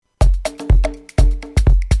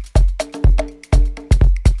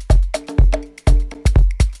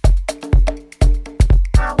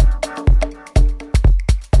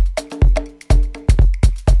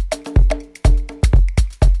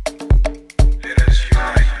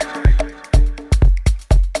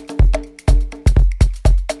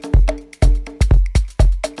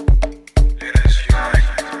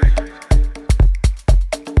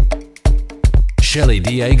Shelly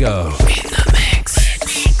Diego.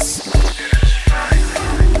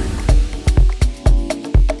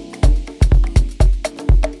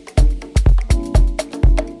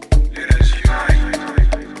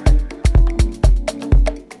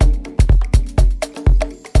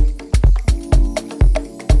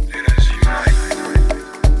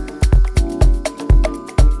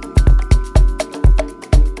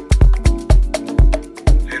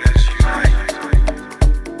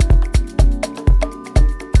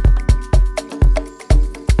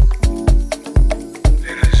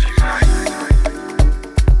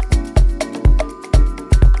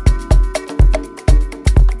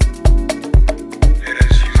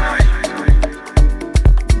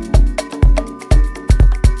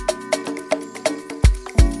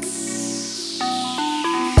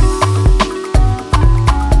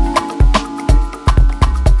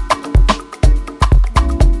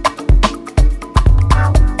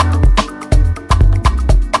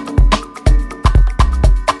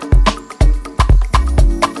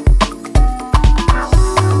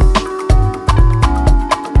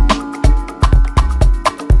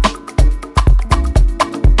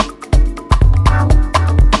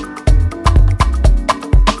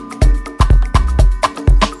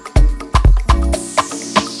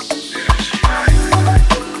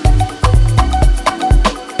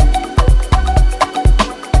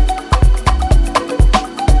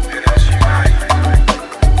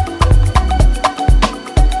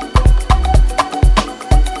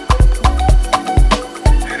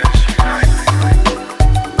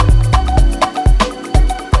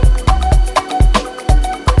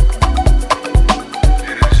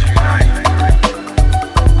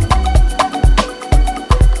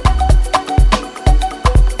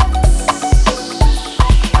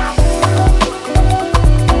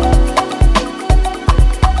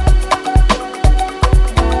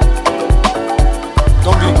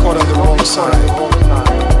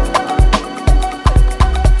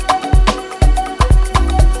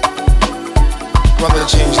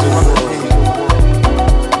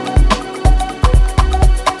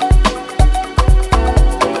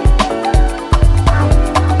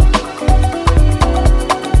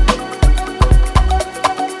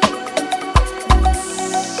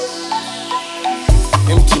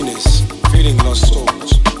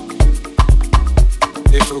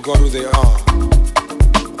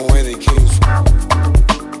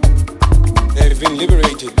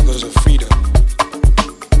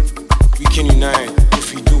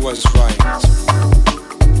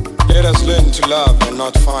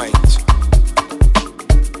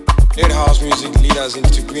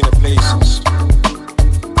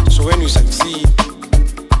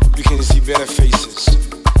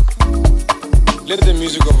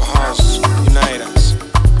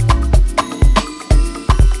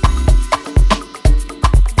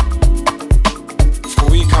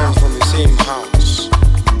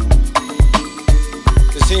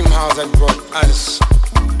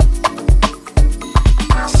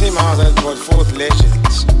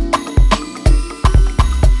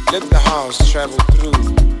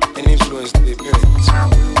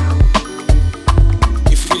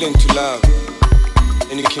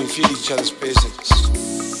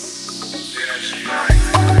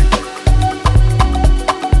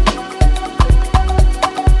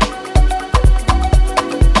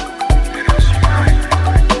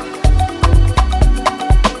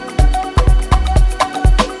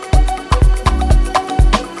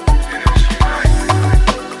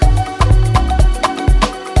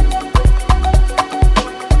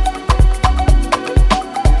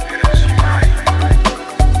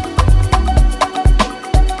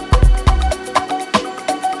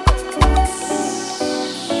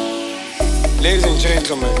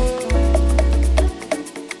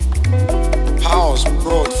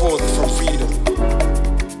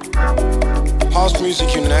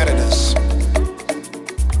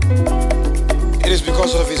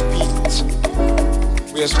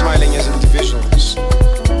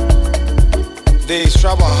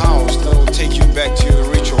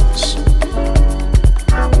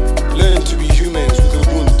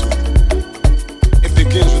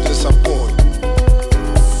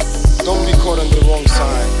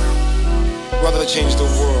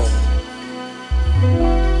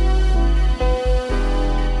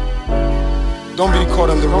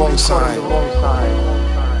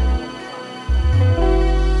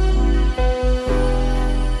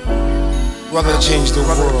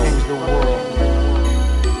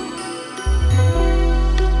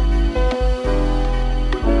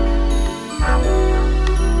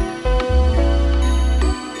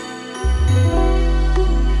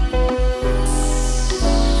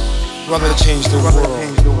 brother to change the world.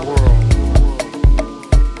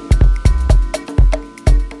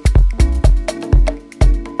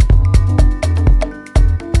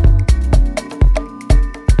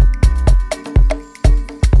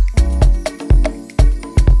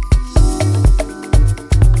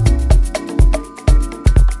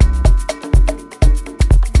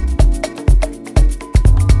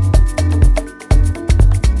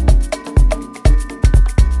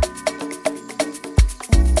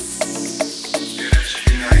 Energy.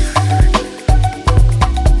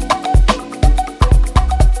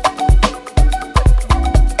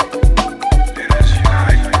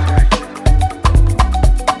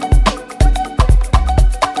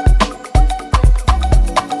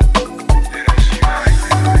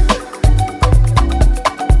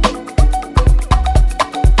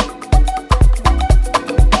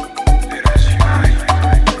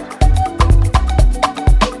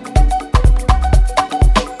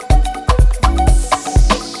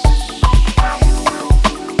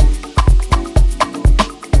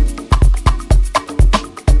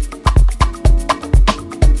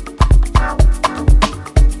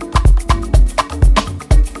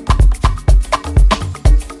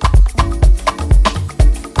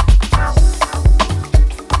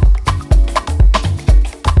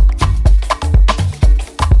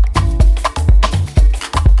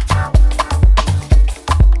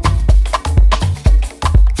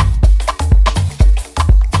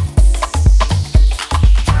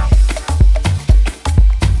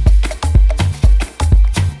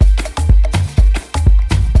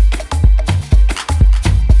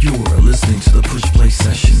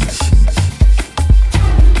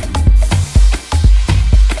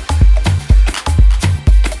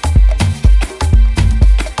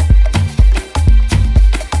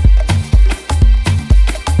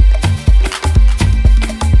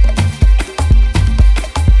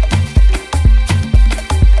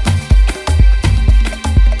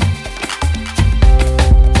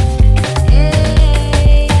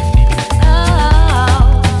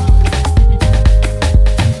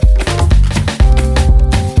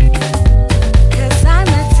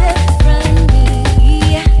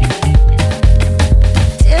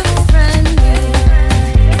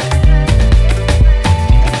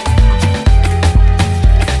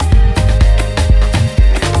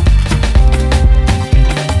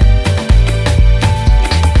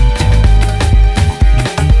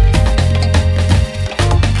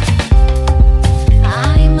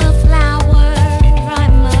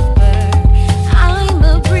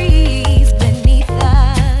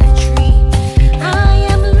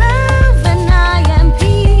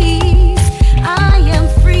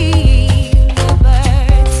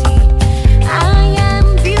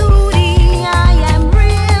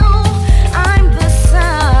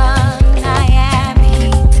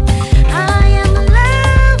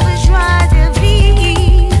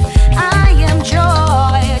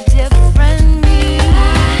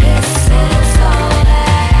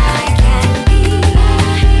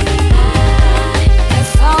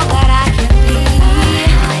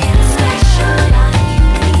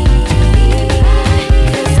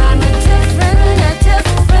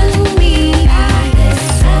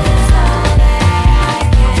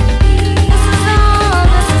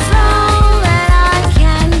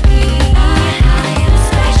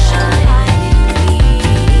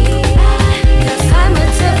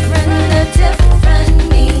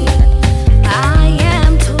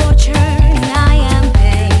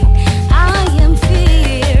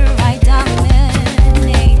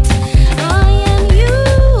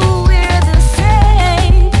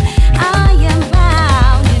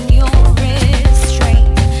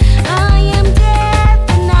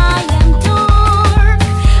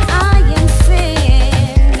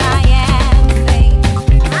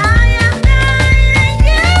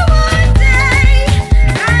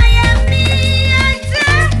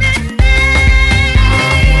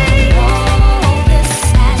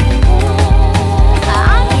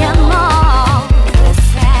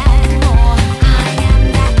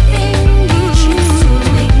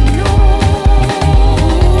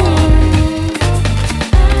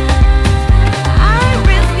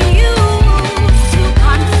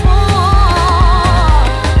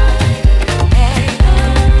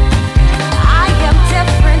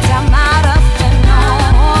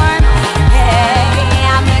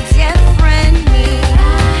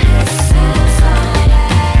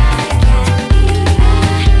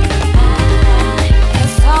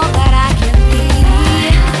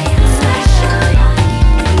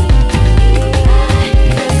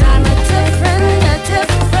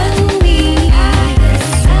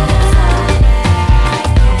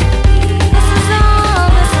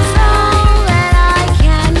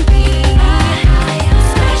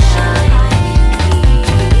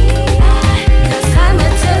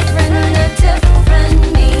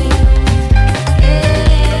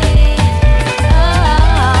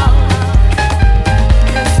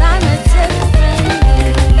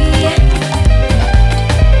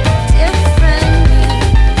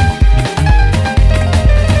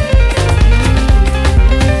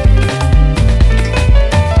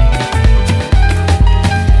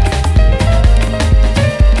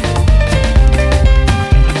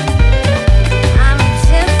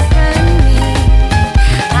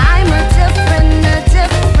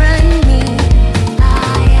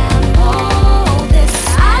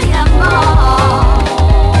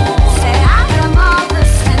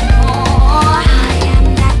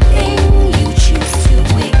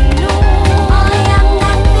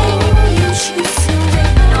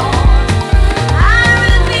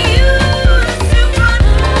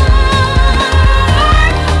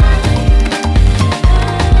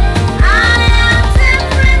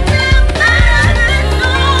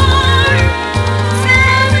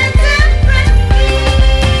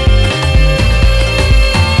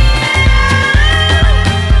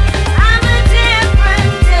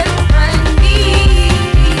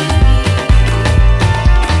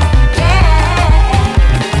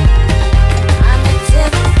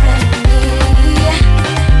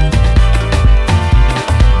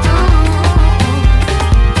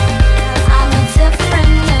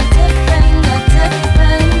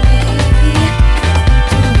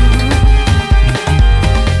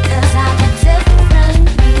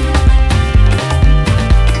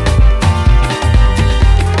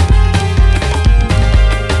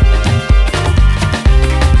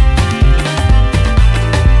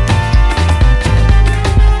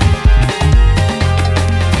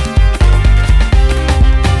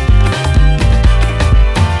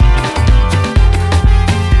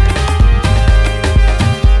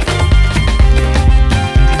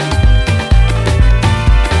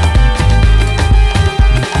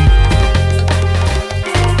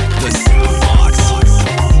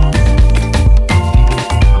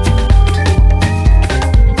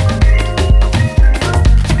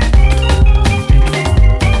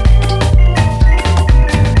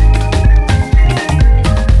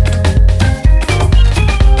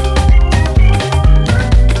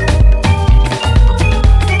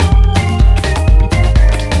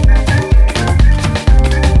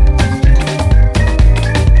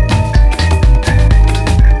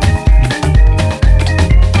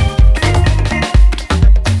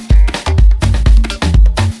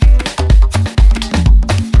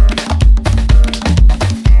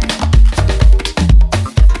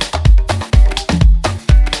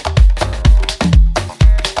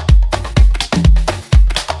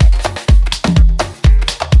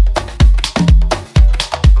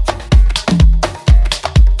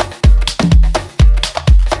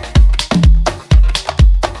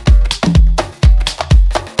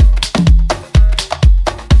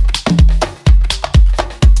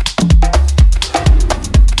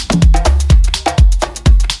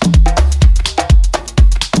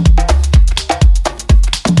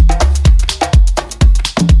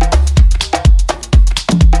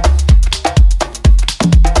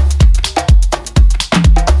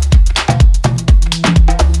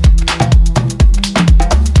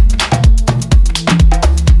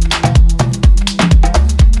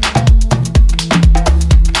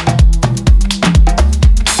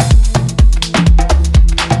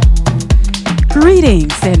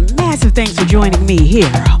 joining me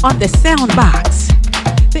here on the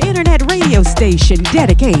Soundbox, the internet radio station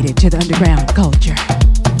dedicated to the underground culture.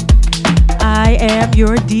 I am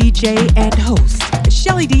your DJ and host,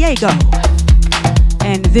 Shelly Diego,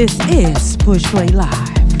 and this is Push Play Live.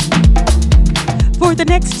 For the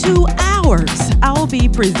next 2 hours, I'll be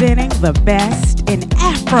presenting the best in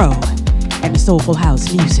Afro and soulful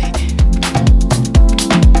house music.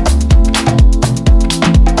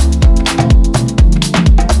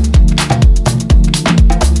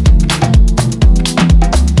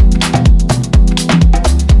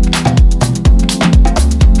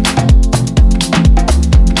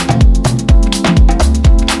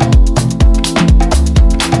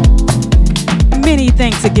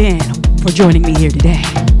 Thanks again for joining me here today.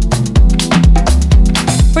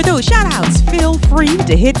 For those shout-outs, feel free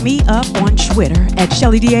to hit me up on Twitter at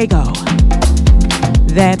Shelly Diego.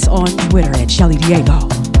 That's on Twitter at Shelly Diego.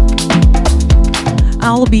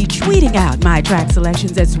 I'll be tweeting out my track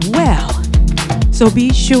selections as well, so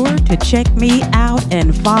be sure to check me out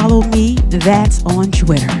and follow me. That's on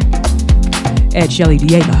Twitter at Shelly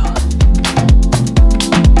Diego.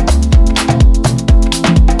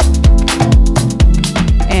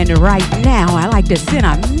 And right now, I like to send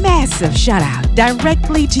a massive shout out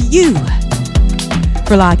directly to you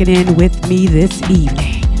for locking in with me this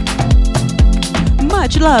evening.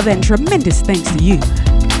 Much love and tremendous thanks to you.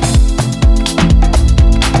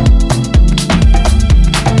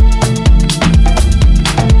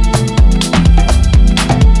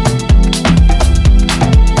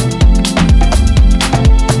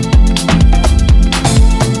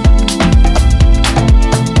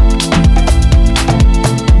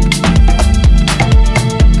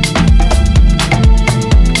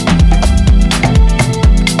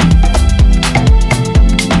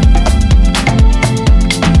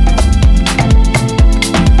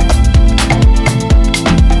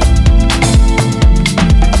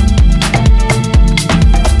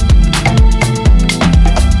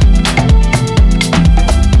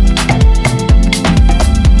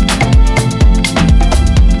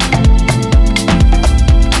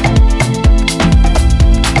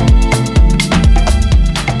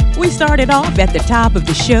 Started off at the top of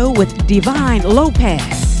the show with Divine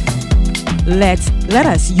Lopez. Let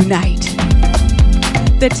us unite.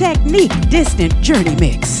 The Technique Distant Journey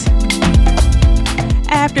Mix.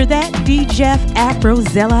 After that, D-Jeff,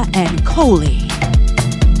 Afrozella, and Coley.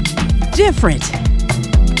 Different.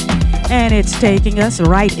 And it's taking us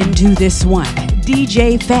right into this one.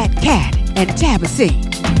 DJ Fat Cat and Tabasine.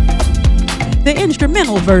 The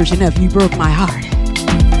instrumental version of You Broke My Heart.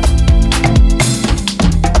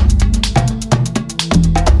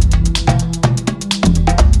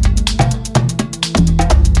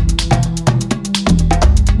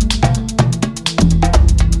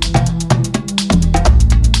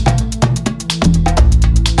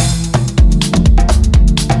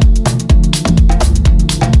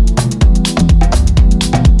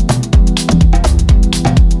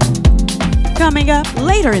 Coming up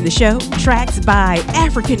later in the show, tracks by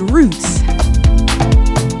African Roots,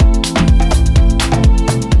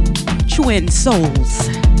 Twin Souls,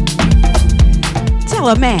 Tell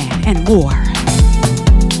a Man, and more.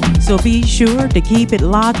 So be sure to keep it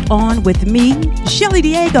locked on with me, Shelly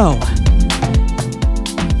Diego.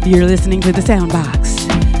 You're listening to the Soundbox,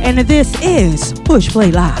 and this is Push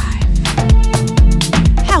Play Live,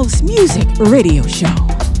 house music radio show.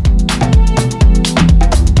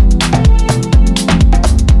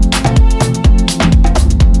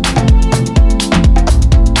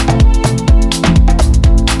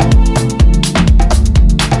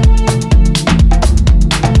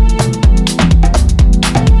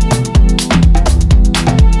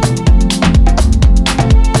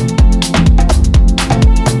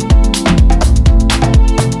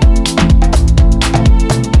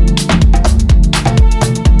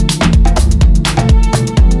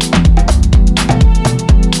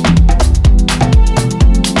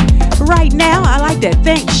 To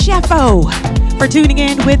thank Sheffo for tuning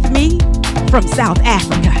in with me from South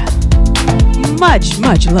Africa. Much,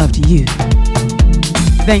 much love to you.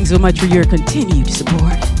 Thanks so much for your continued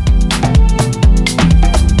support.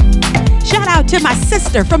 Shout out to my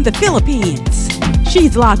sister from the Philippines.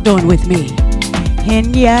 She's locked on with me.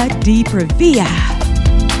 Henya Di Pravia.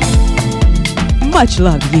 Much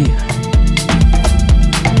love to you.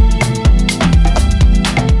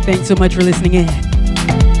 Thanks so much for listening in.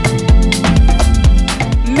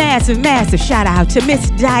 Massive shout out to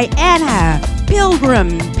Miss Diana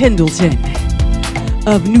Pilgrim Pendleton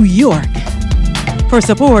of New York for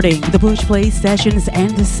supporting the Push Play sessions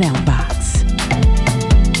and the Soundbox.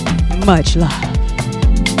 Much love.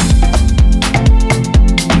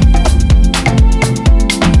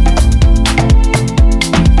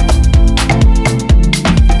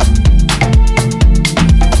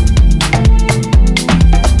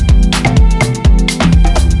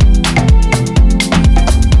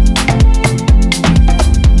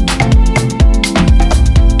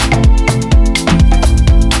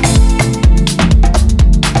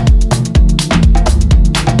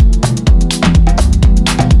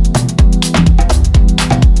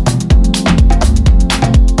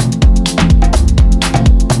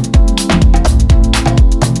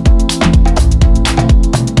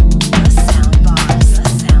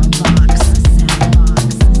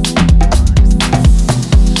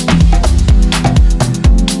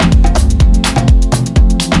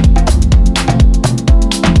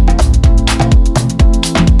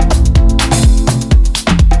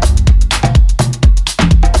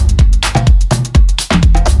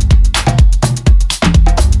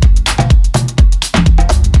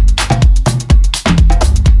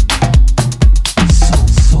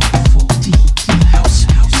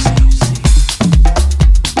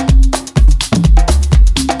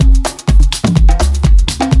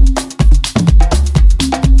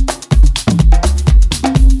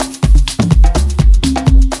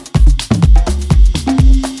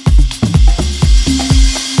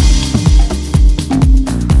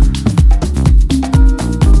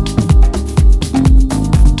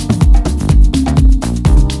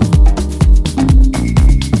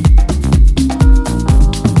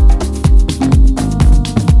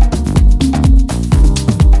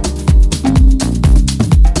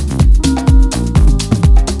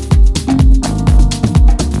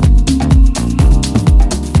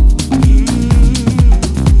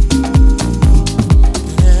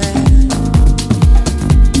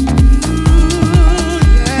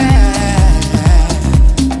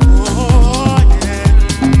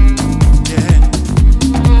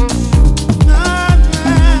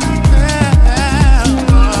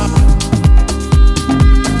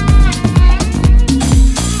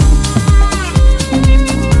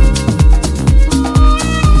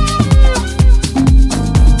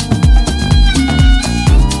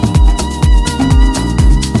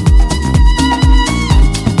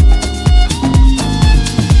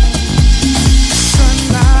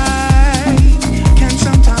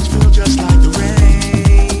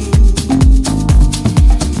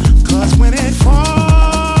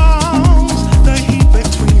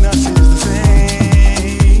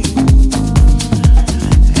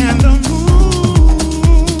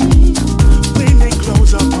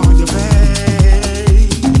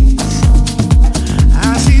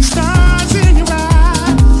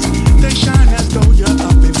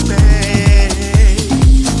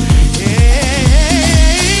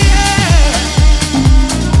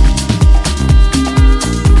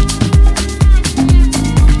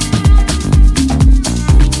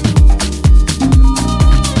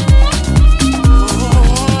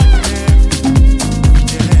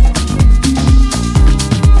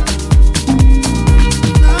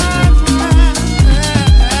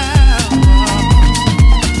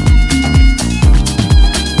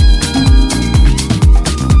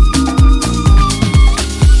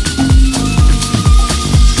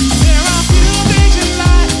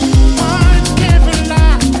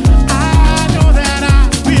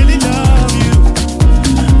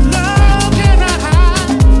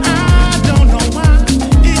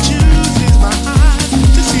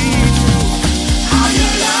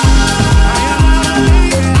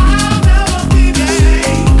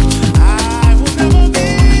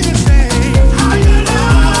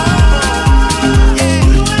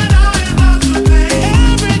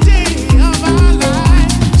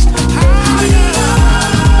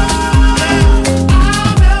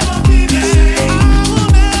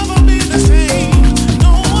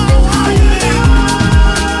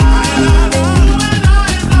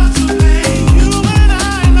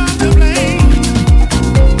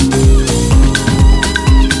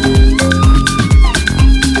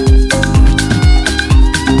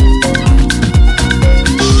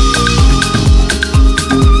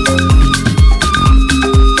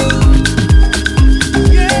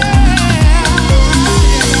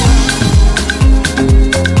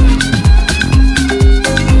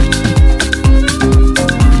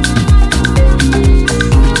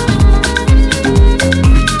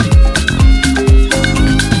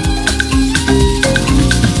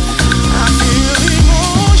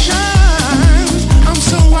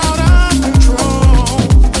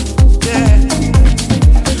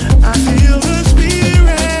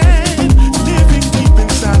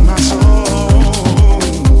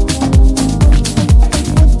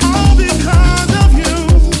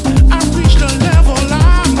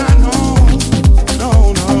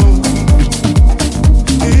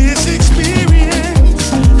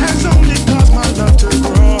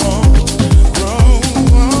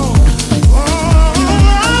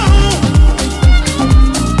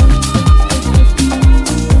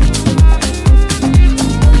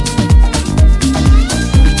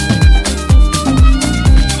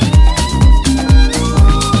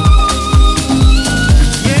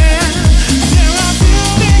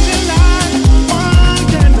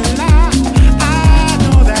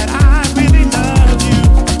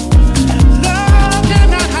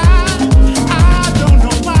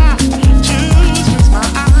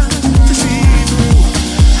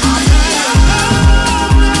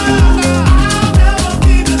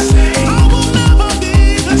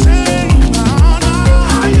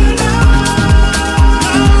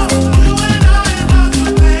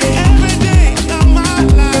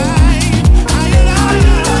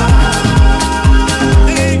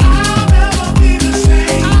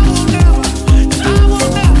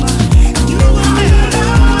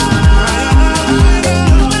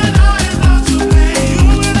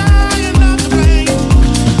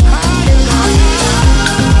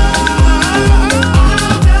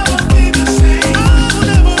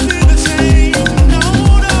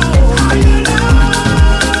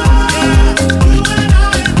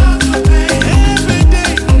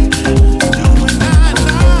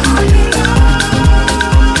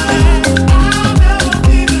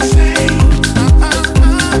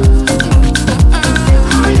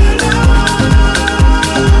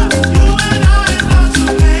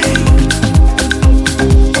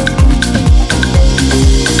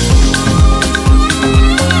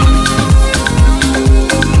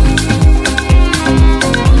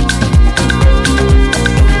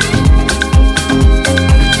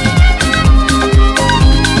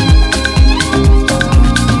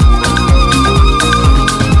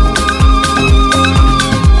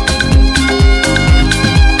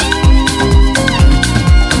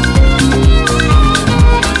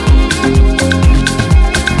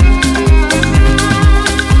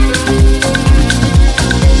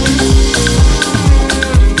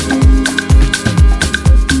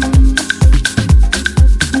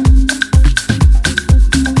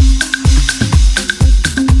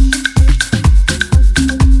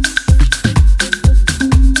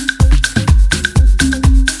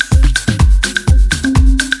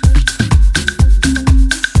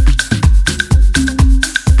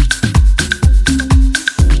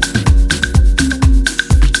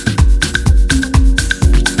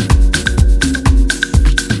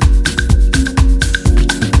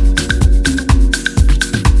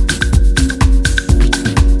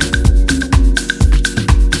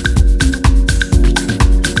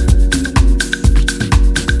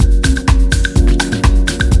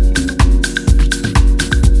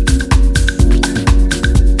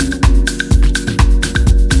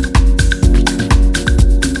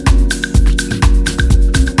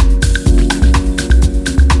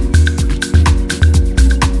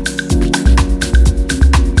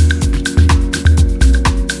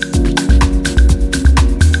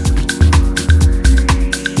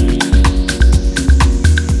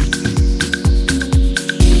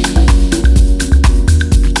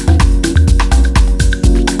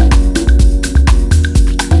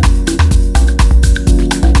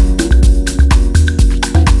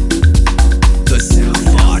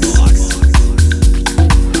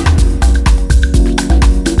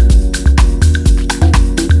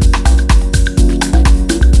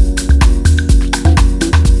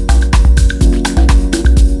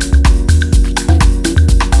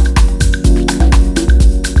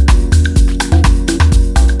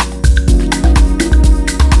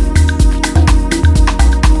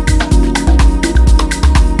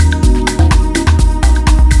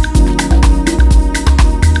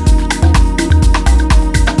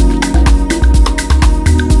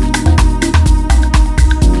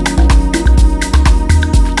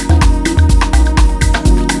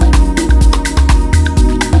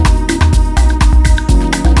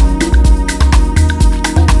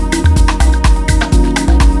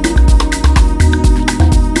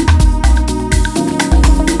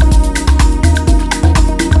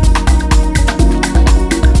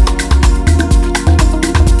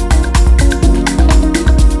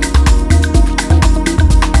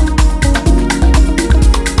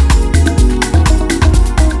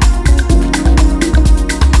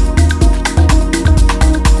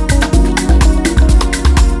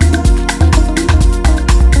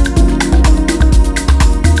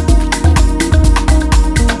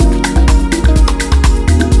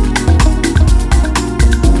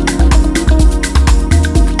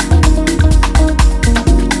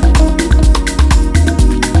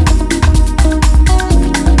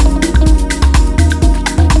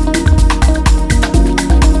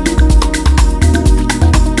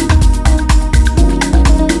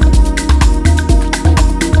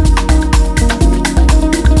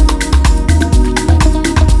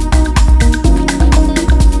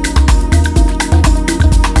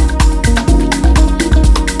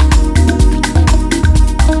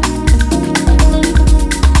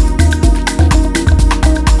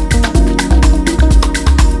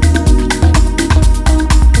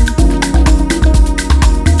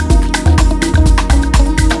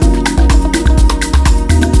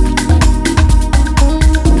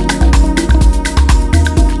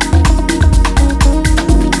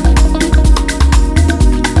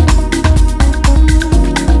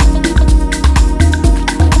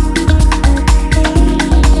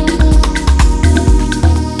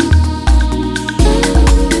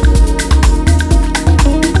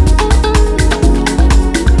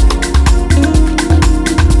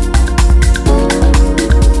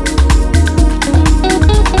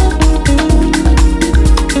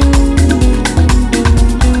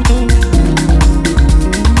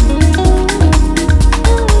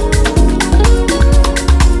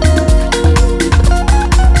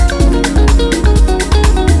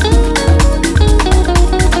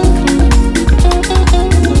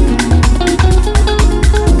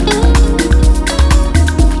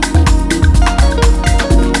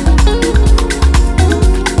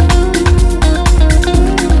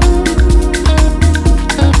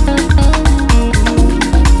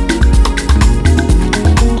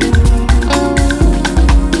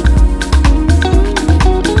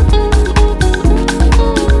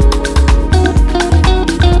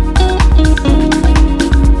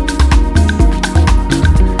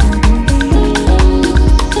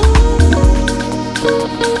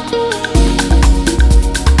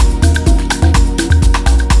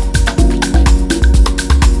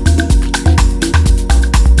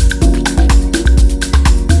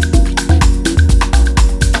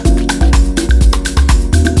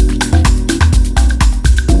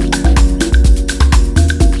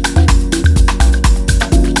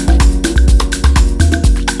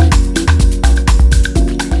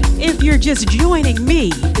 just joining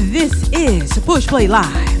me, this is Push Play Live,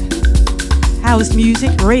 house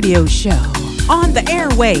music radio show on the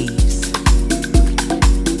airwaves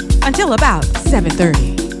until about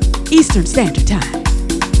 7:30 Eastern Standard Time.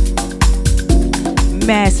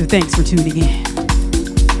 Massive thanks for tuning in.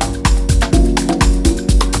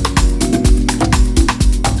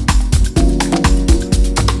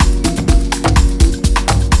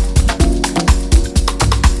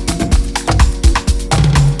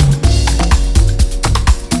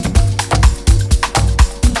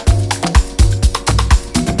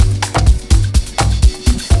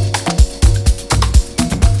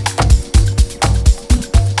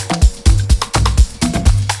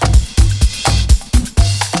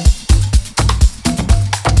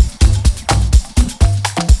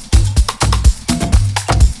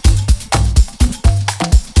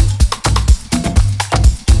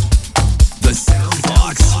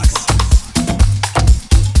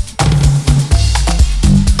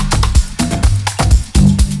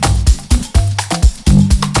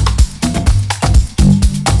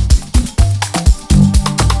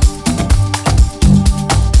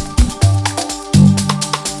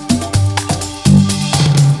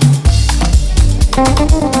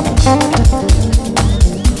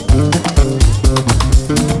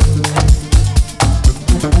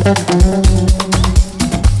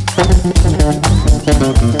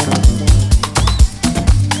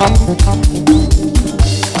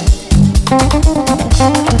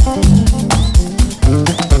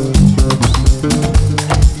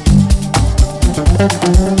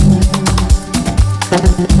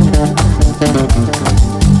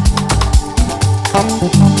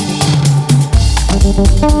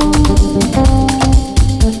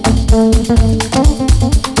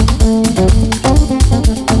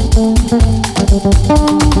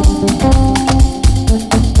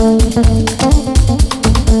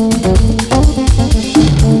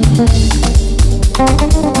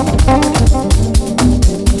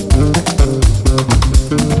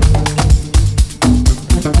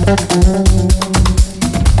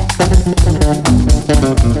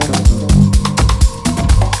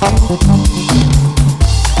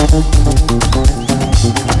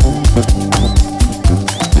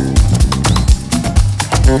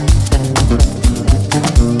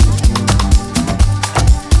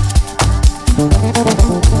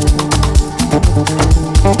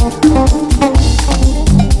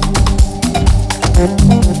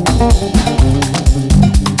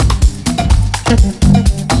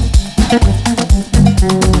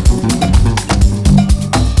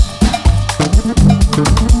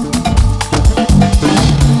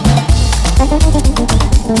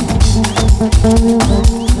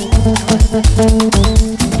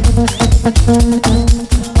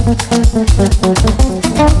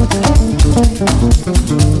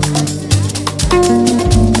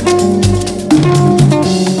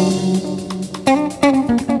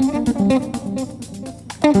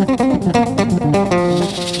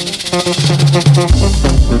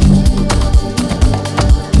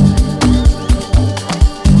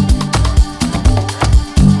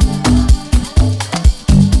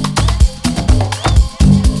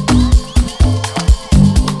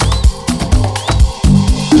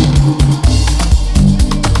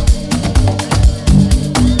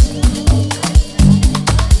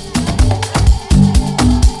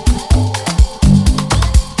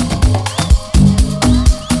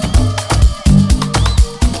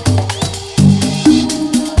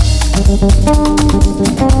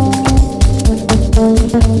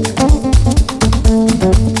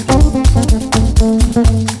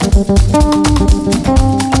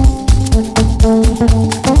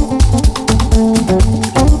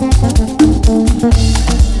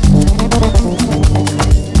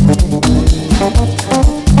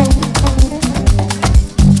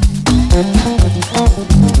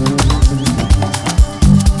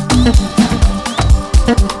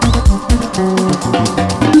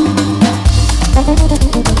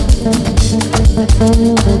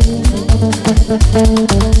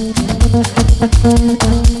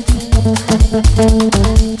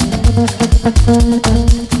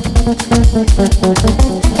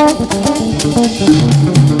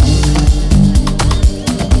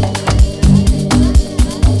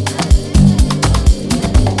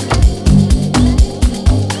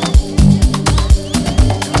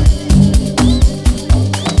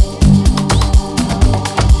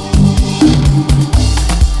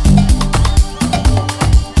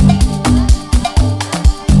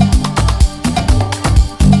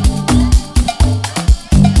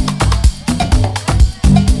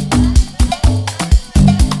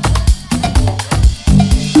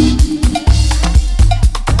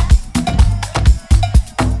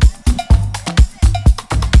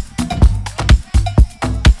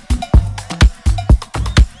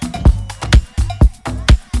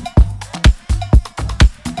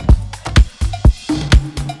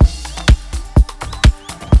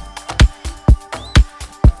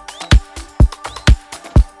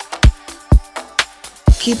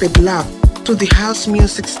 Keep it locked to the house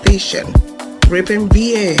music station, Ripon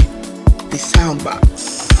VA, the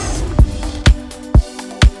Soundbox.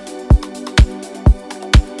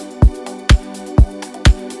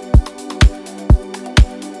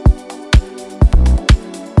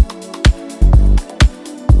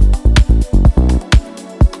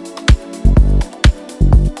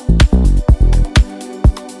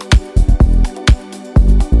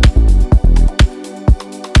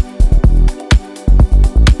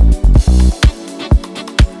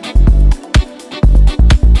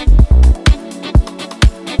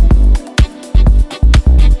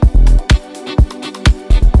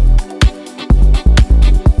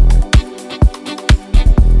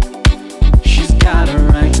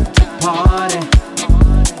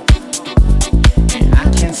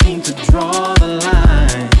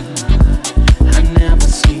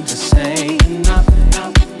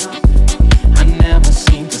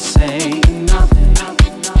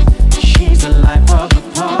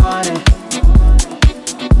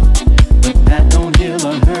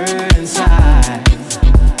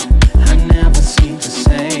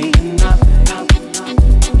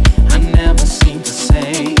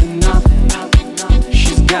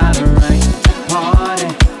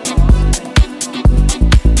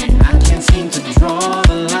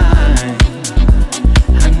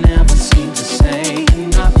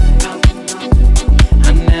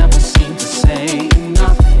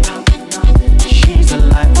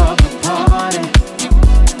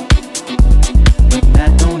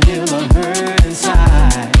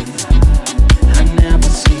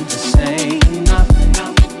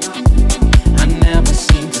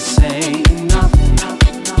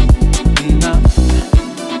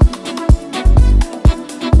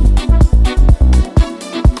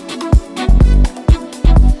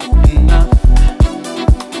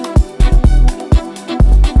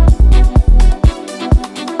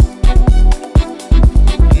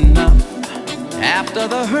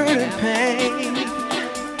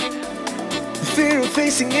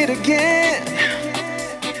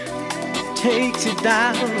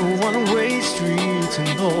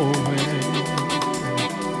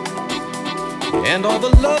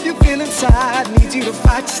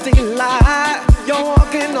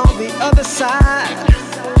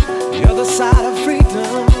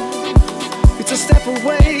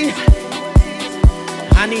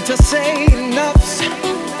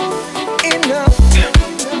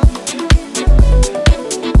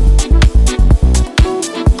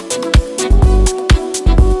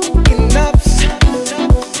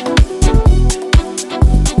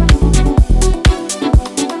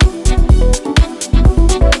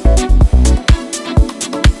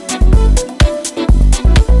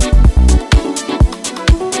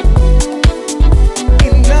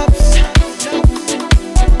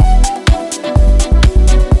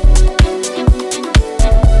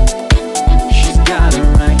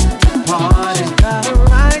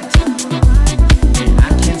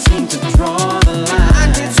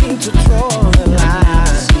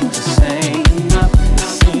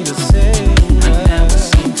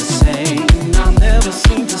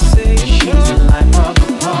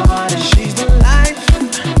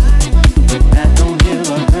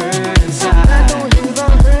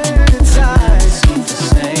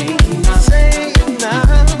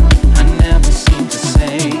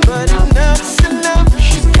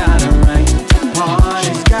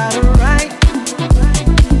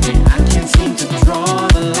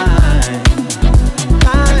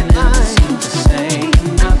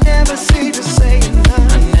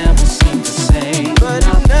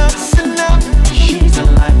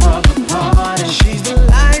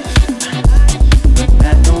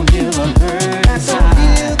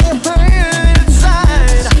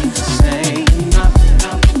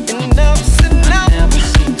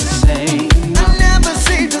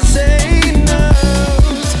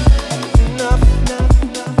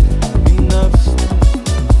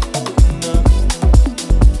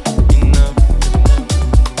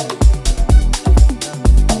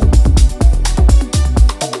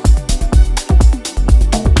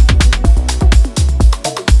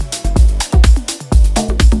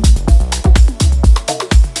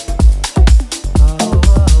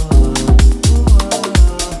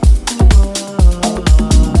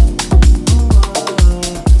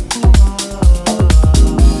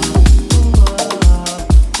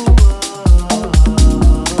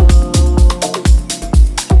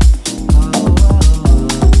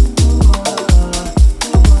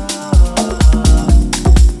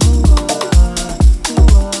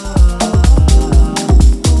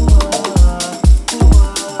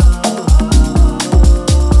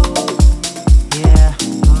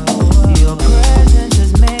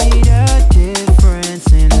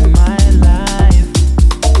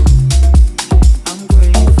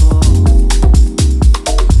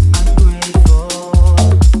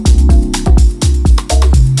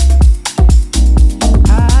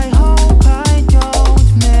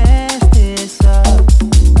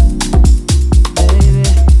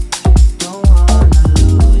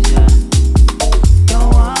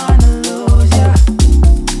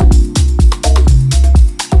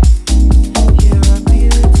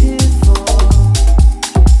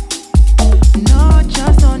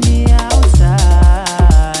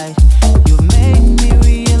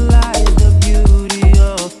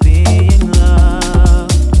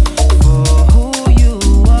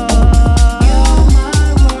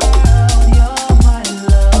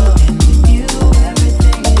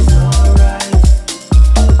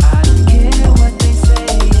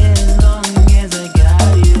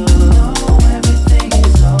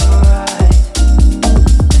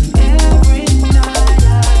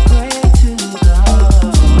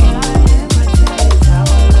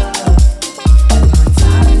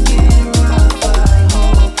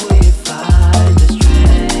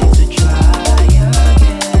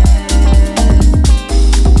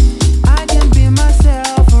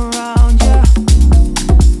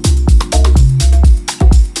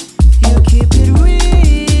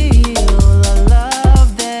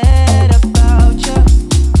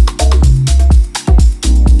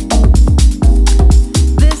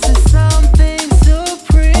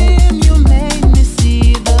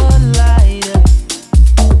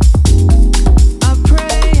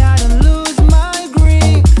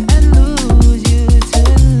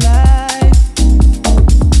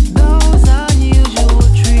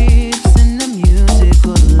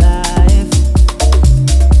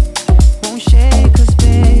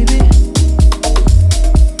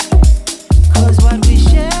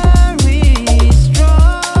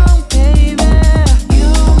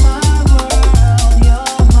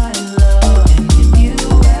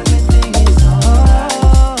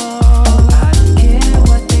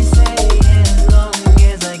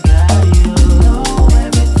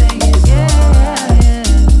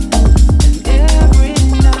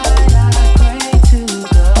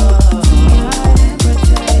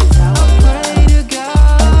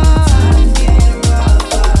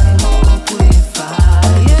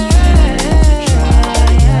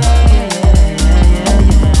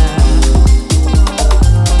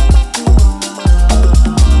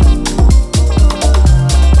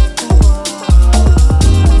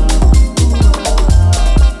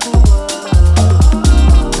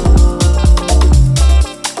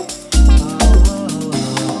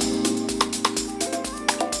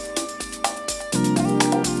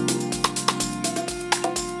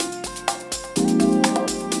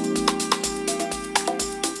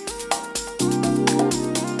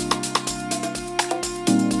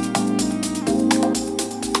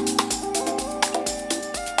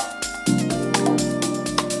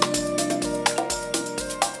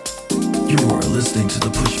 listening to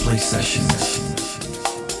the Push Play Sessions.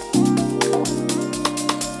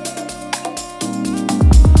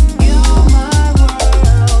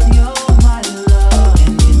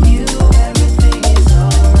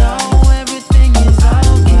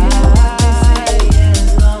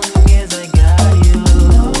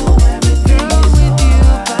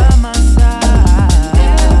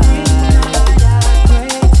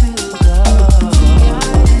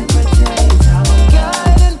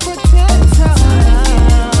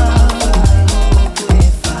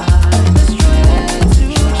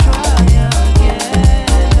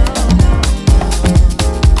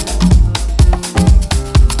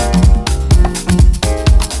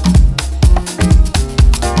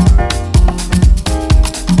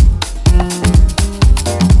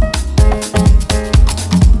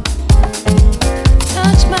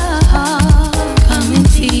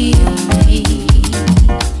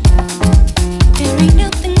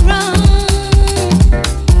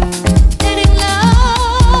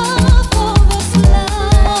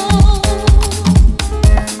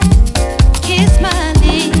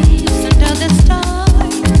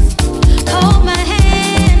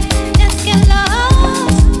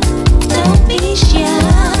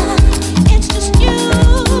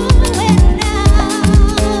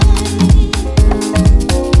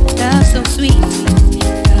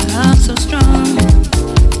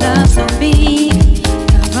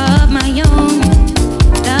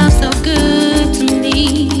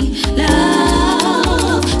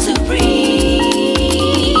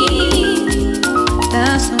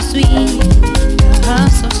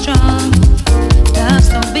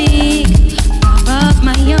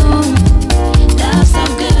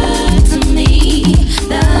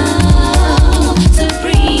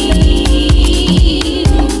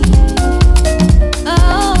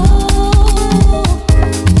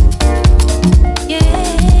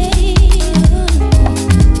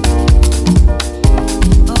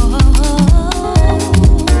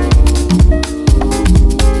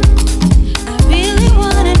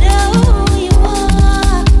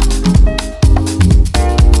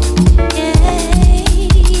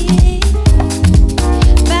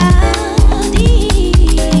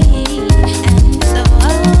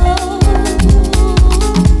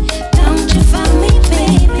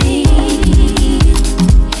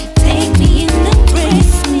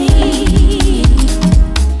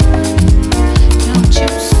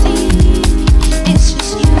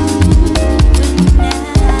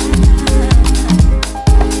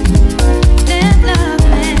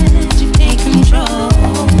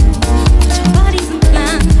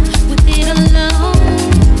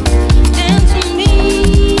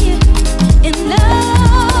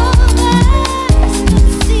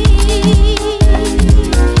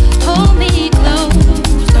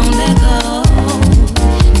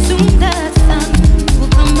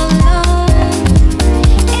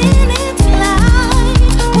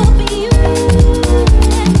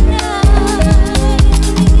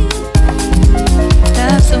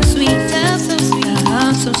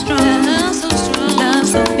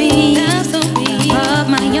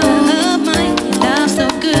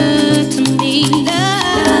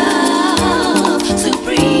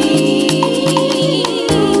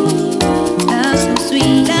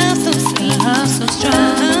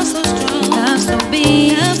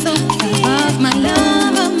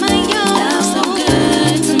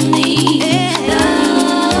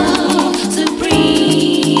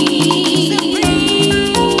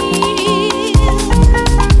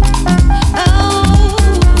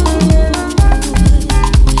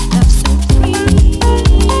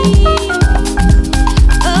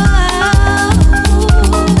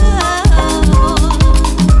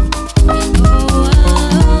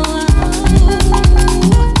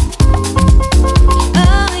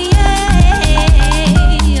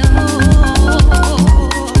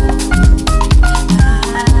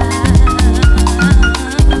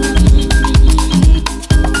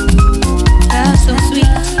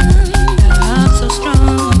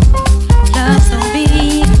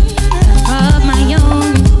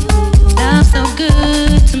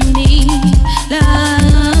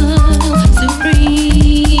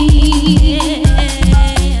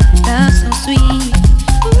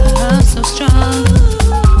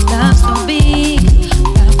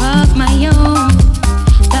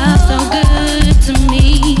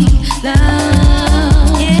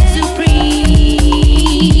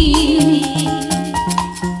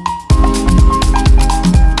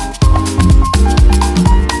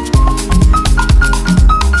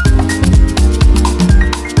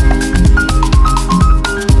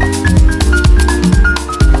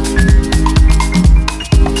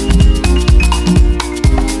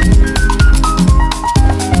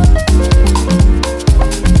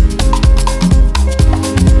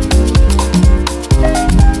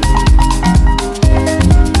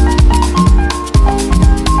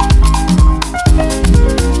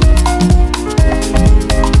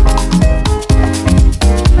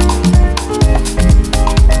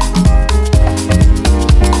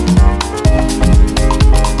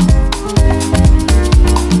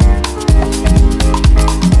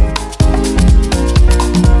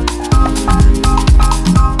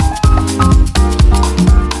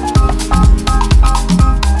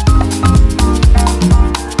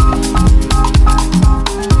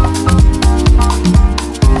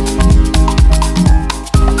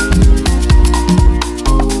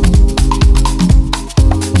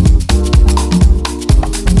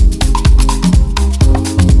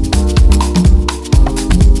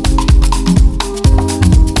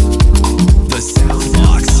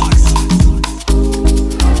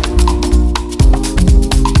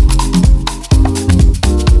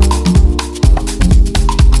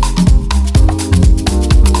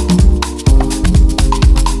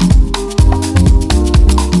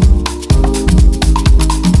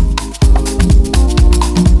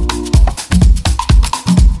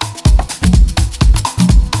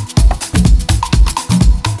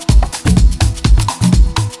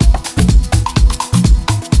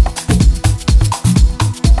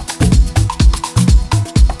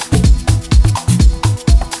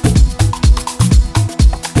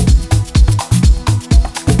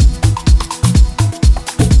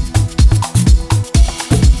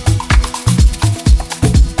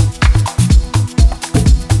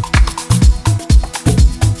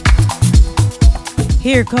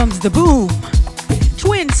 Here comes the boom.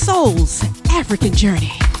 Twin Souls, African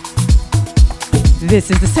Journey.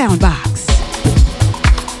 This is the Soundbox.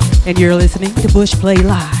 And you're listening to Bush Play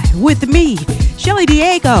Live with me, Shelly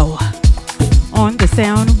Diego, on the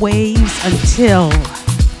sound waves until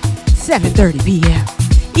 7:30 p.m.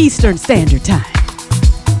 Eastern Standard Time.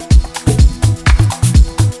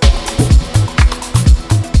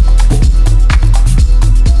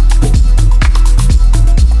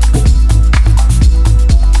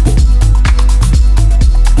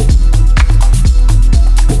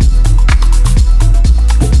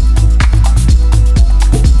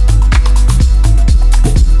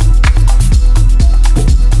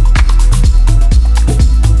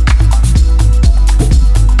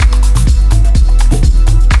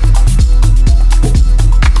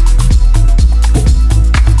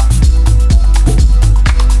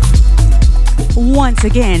 Once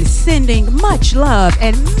again, sending much love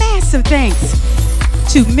and massive thanks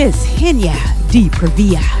to Miss Henya Di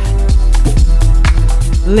Pravia,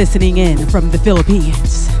 listening in from the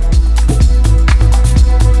Philippines.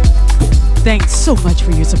 Thanks so much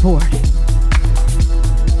for your support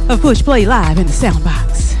of Push Play Live in the Soundbox.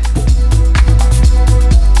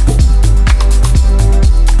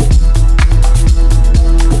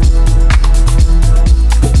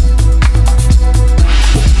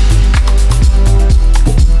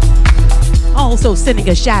 Also sending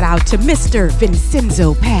a shout out to Mr.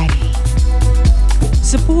 Vincenzo Patti,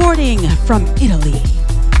 supporting from Italy.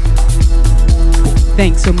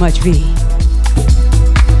 Thanks so much, V.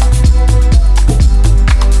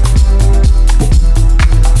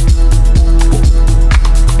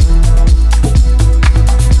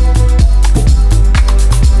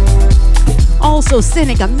 Also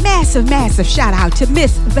sending a massive shout out to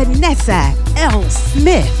Miss Vanessa L.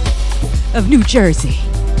 Smith of New Jersey.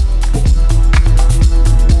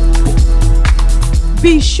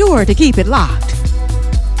 Be sure to keep it locked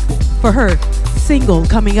for her single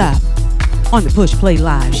coming up on the Push Play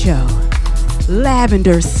Live show,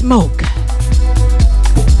 Lavender Smoke.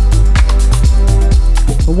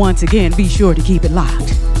 Once again, be sure to keep it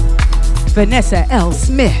locked. Vanessa L.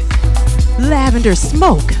 Smith, Lavender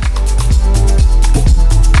Smoke.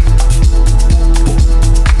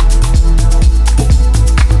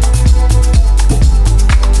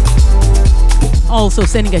 Also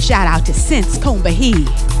sending a shout out to Sense Kombahi,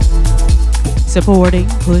 supporting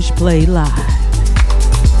Push Play Live.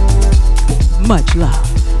 Much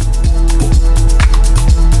love.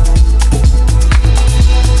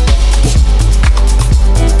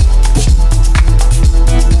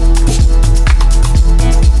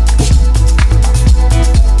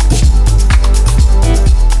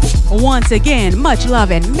 Once again, much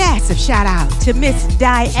love and massive shout out to Miss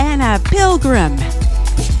Diana Pilgrim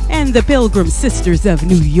and the Pilgrim Sisters of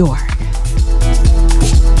New York.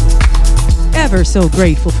 Ever so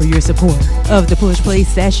grateful for your support of the Push Play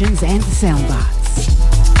sessions and the Soundbox.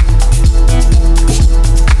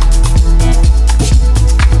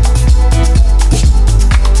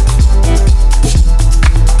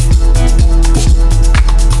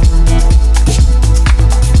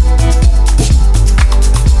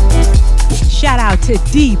 Shout out to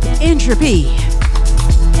Deep Entropy,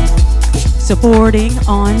 supporting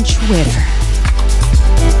on Twitter.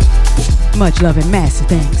 Much love and massive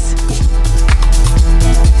thanks.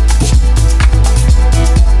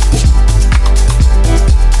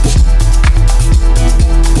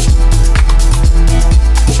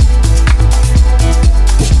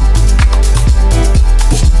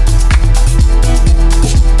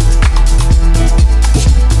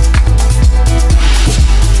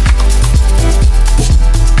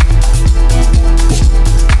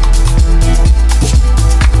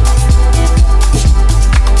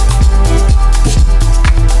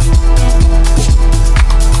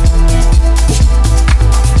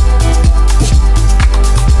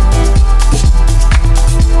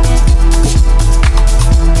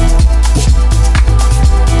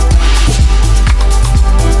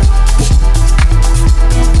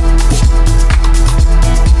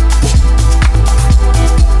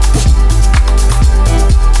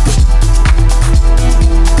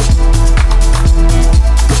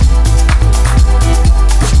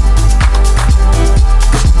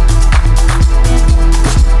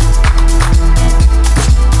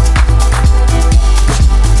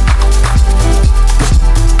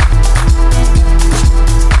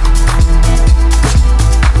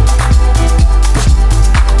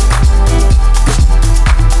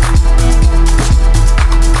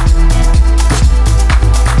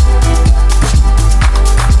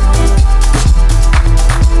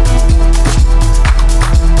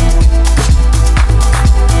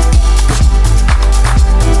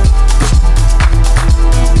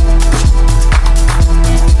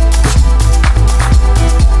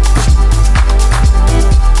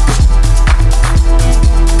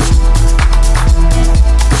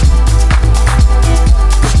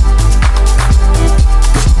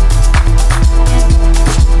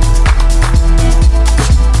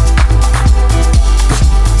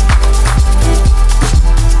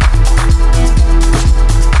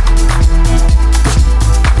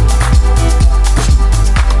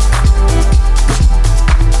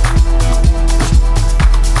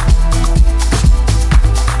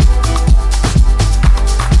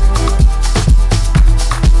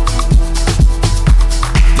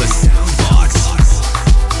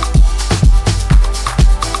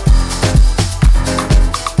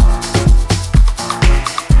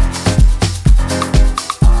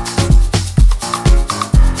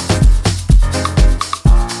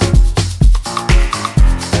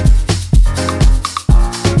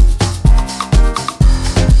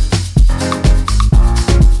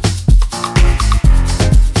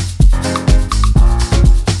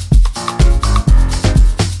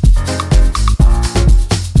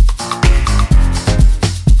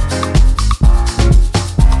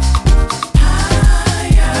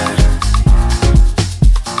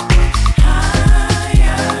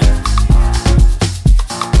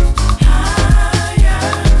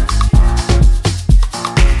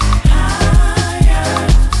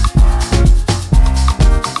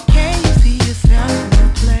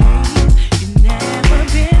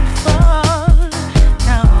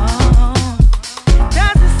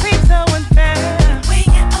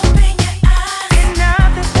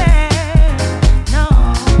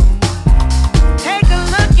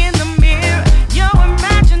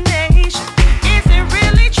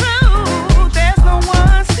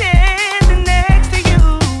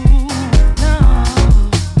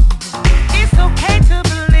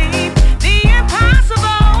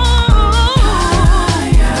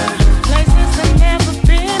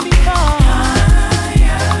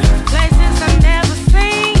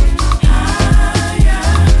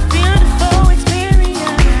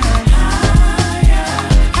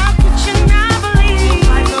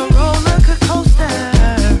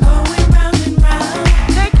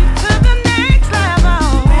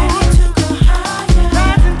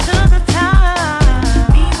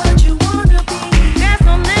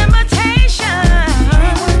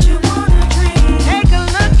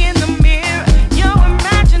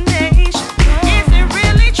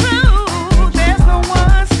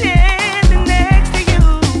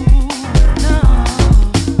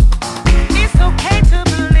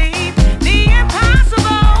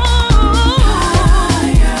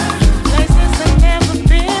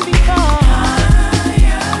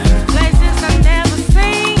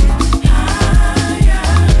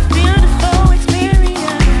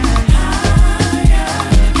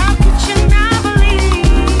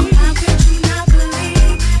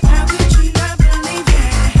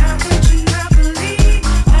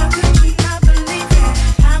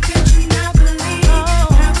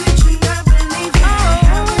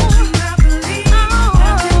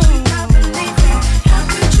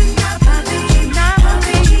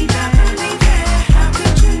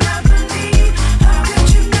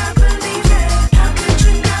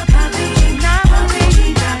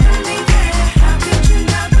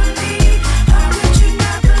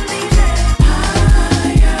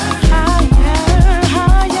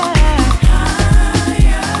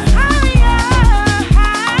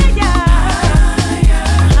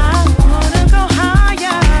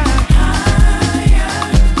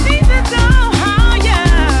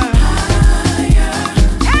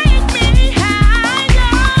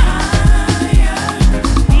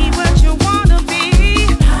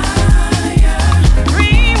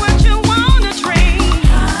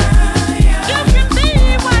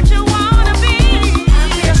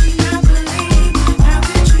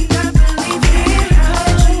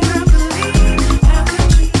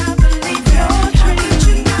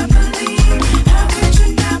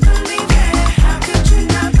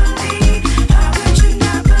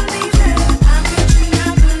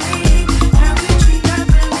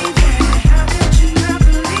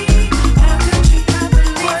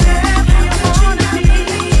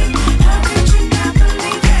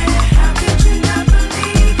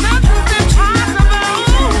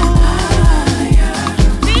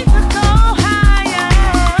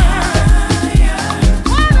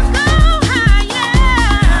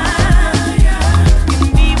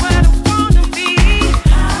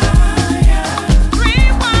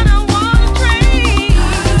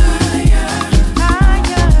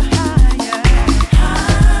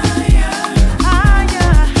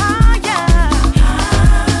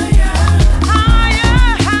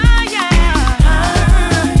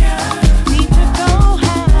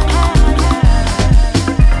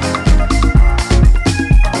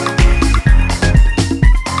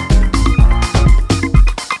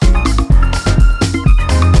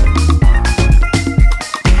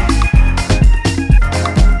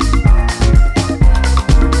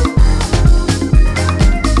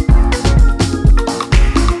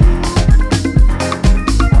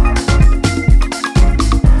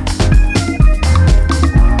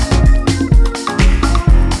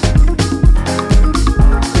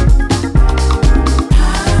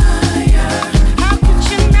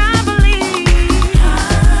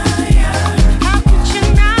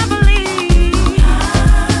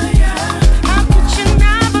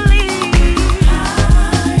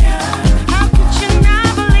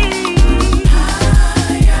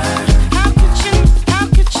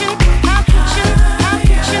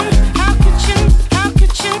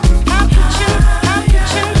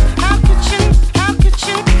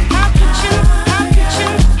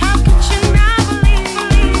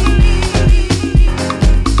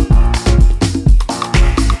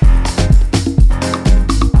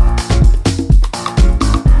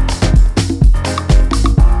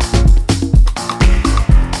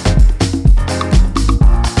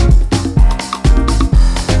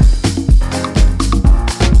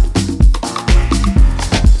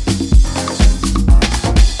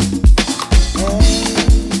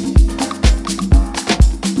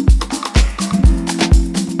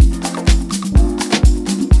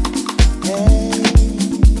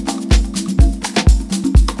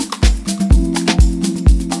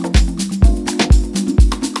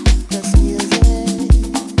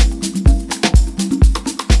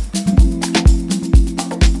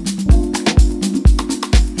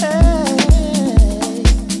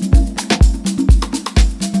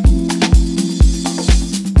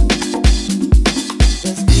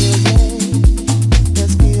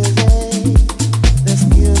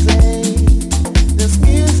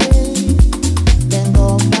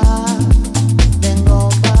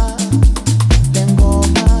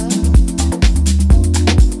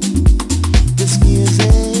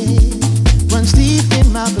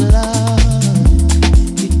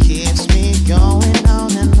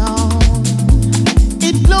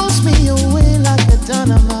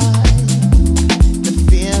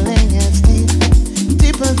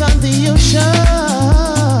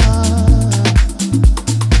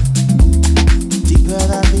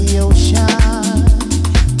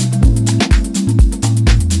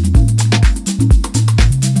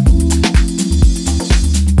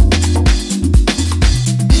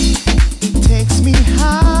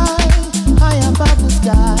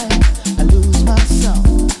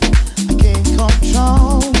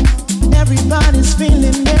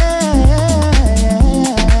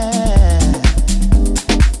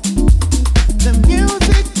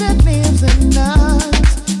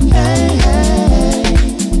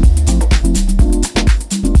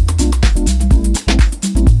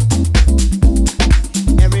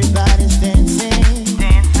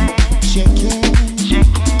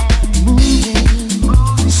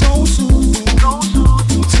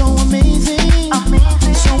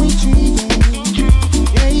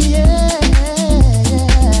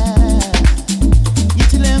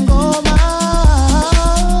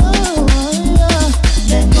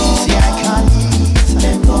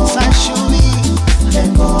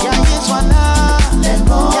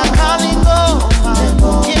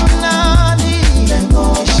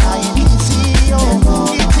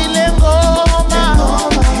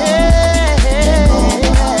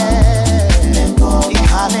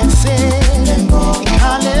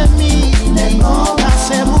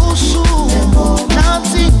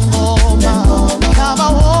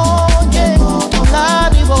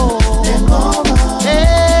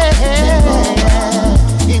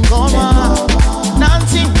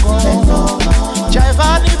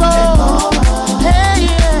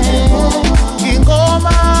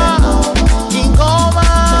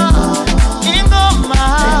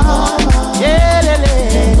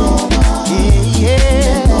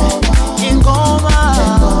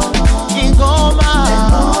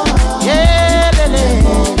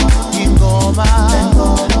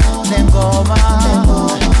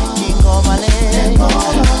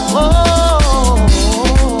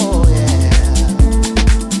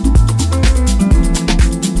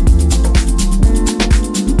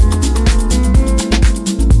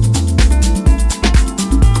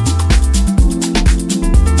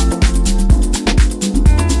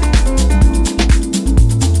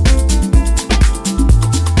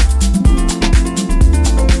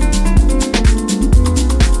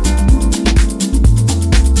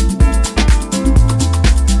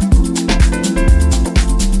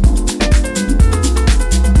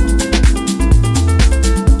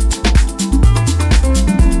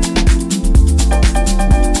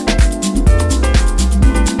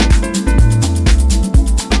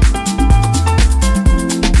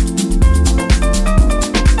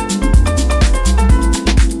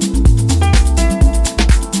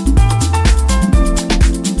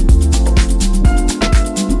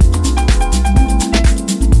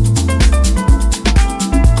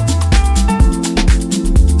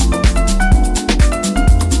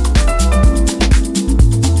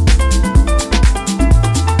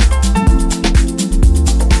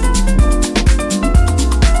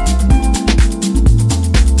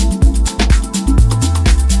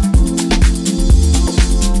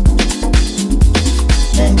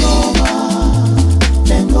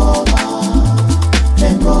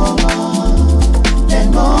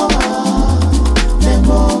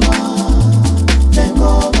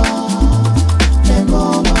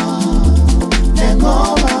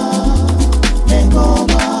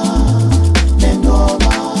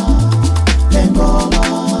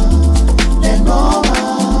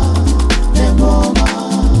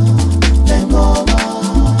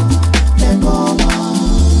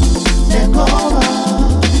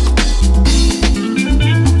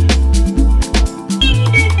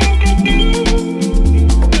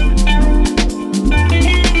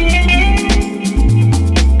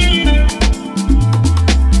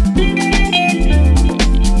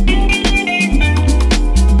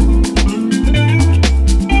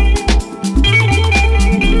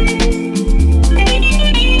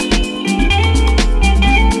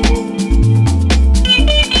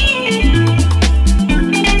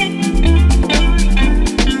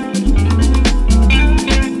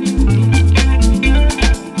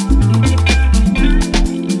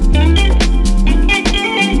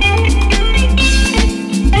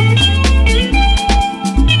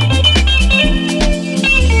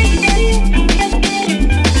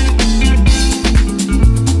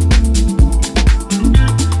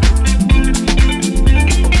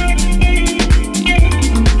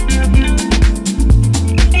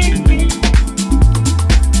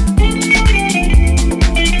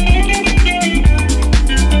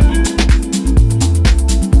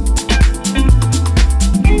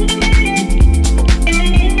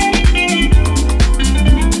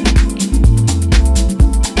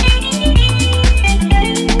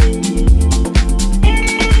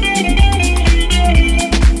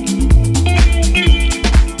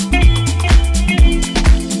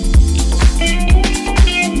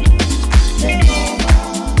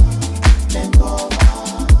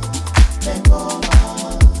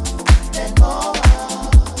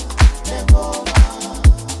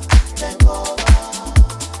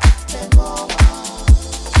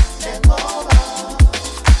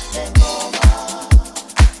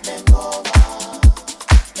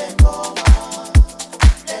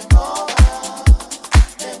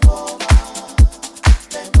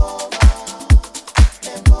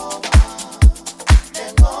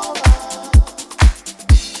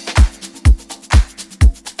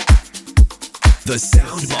 The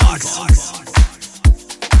Soundbox.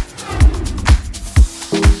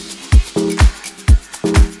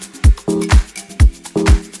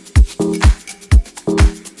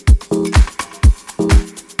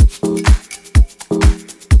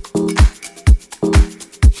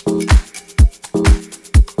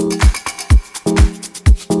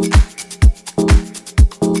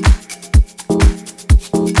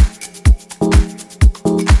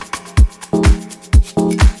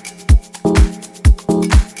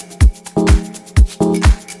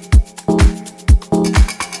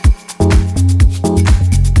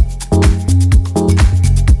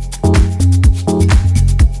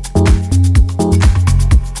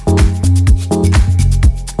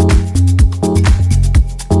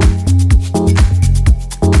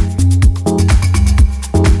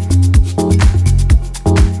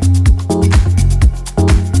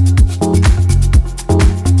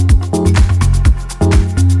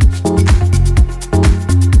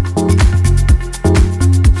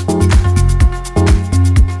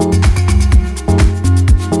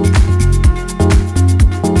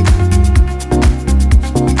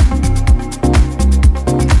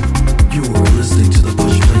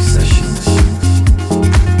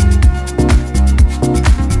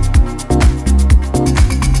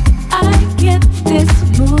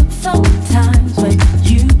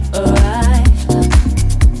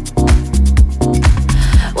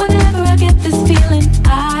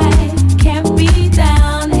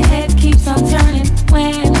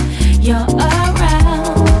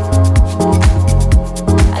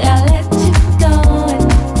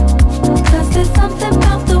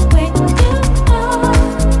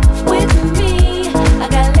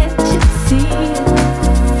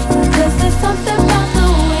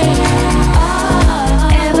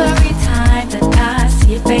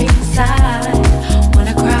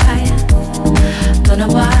 Don't know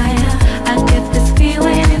why I get this feeling.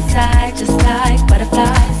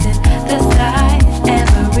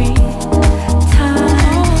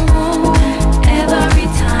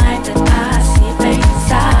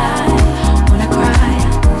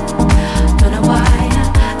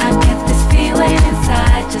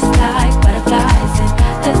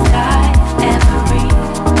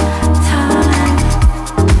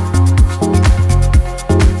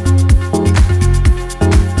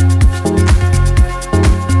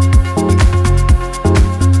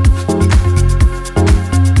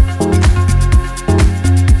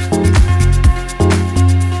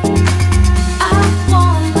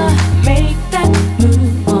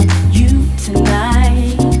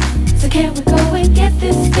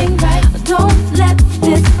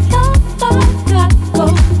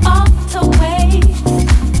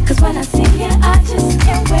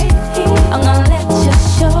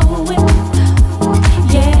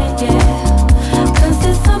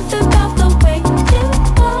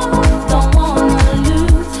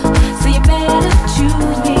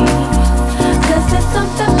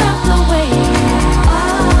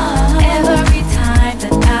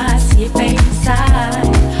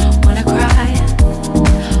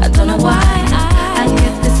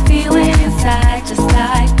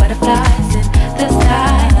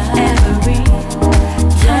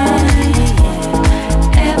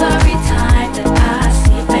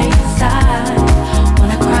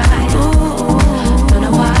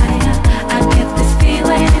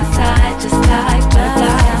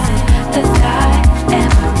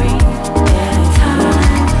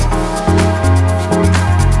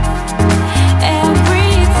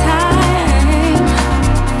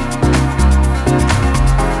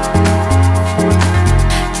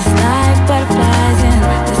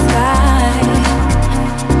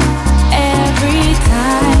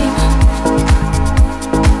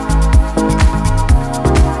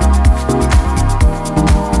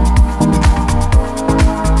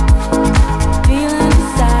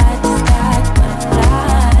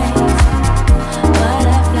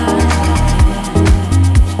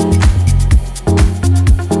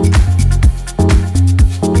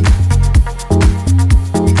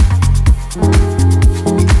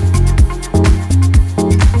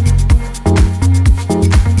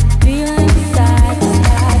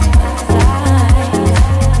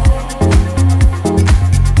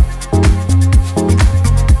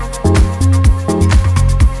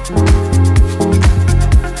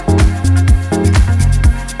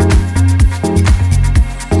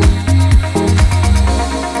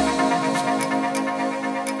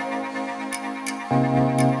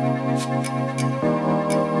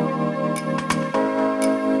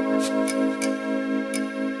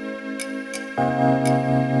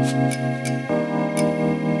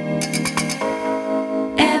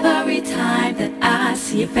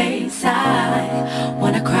 face, I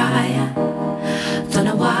wanna cry. Don't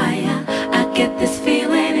know why I get this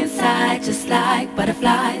feeling inside, just like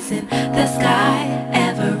butterflies in the sky.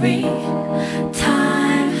 Every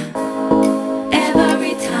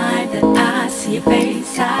time that I see your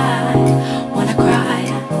face, I wanna cry.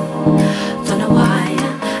 Don't know why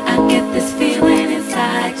I get this feeling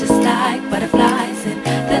inside, just like butterflies in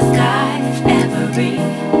the sky.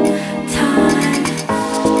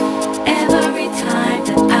 Every time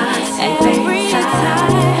that I see your face, I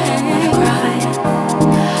wanna cry.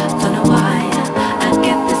 Don't know why I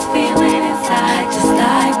get this feeling inside, just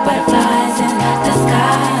like butterflies in the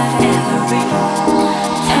sky. Every time.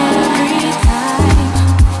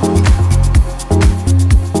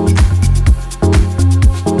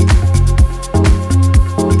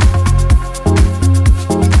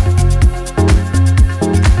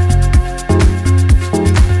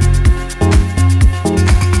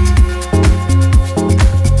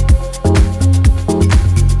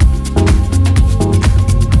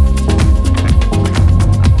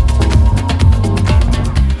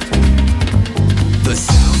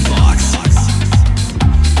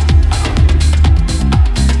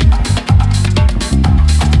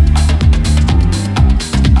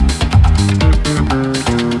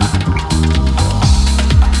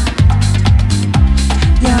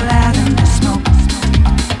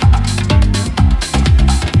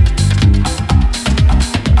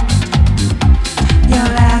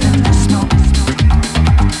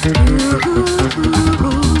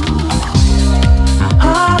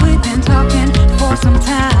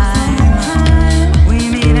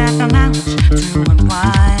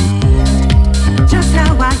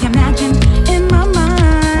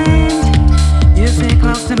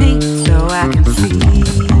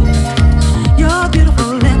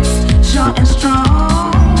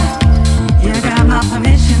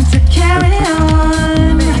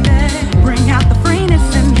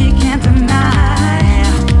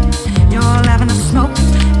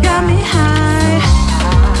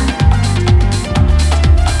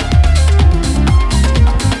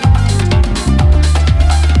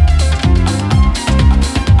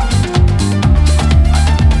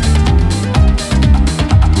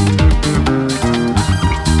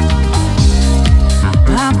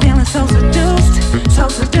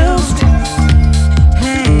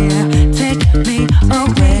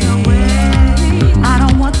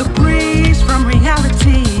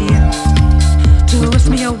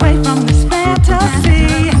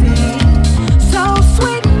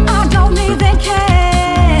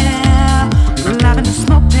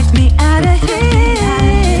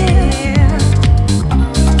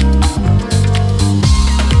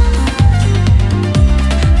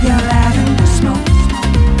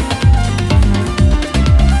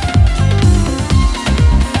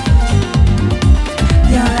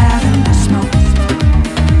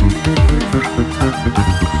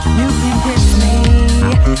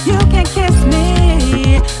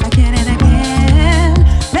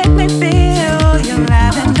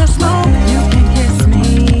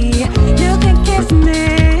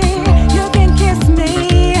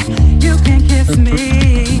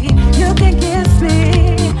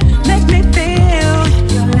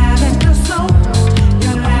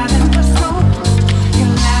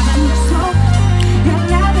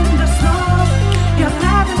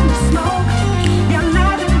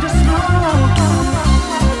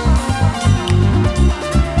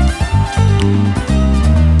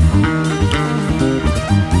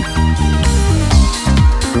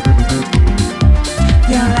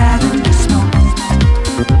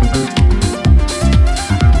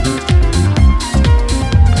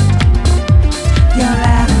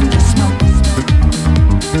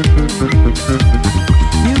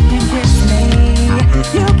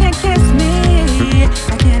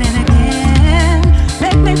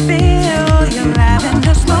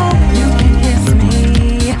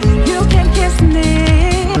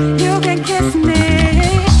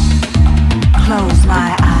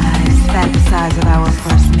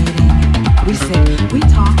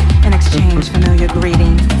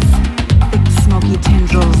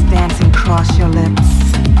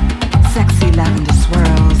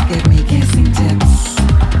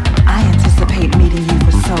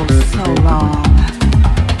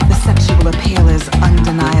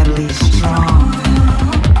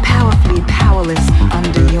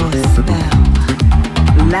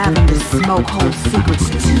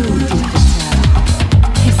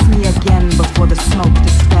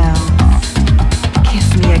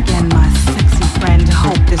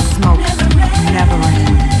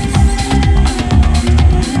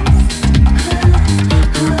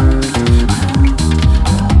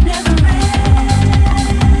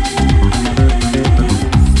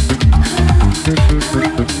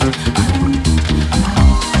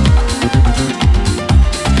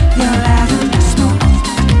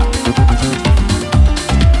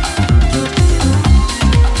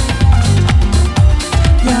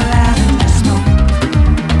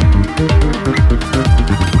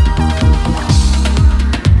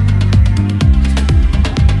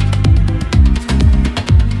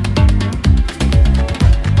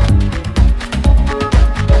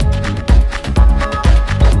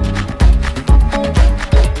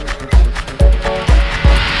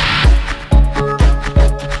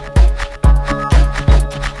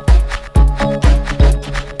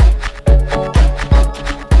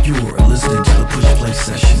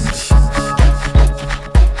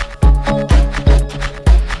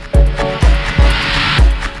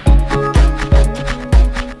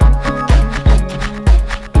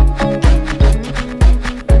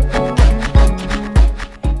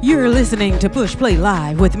 Listening to Push Play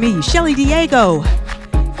Live with me, Shelly Diego,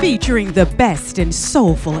 featuring the best in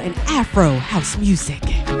soulful and Afro house music.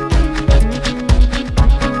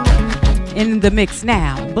 In the mix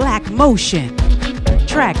now, Black Motion,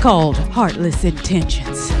 track called Heartless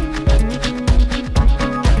Intentions,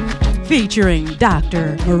 featuring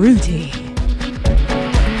Dr. Maruti.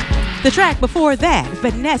 The track before that,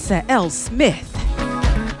 Vanessa L. Smith,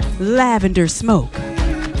 Lavender Smoke,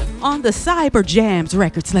 on the Cyber Jams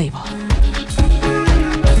Records label.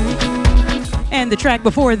 And the track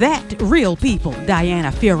before that, Real People,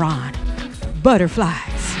 Diana Ferron, Butterflies.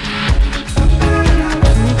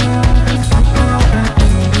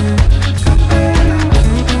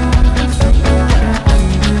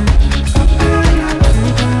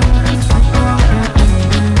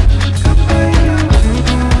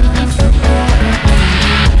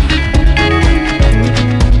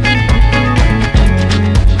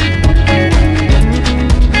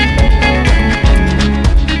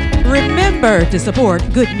 To support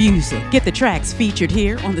good music, get the tracks featured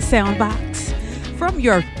here on the Soundbox from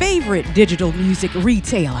your favorite digital music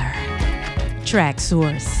retailer,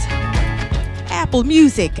 TrackSource, Apple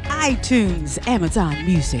Music, iTunes, Amazon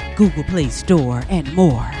Music, Google Play Store, and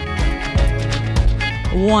more.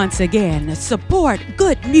 Once again, support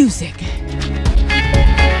good music.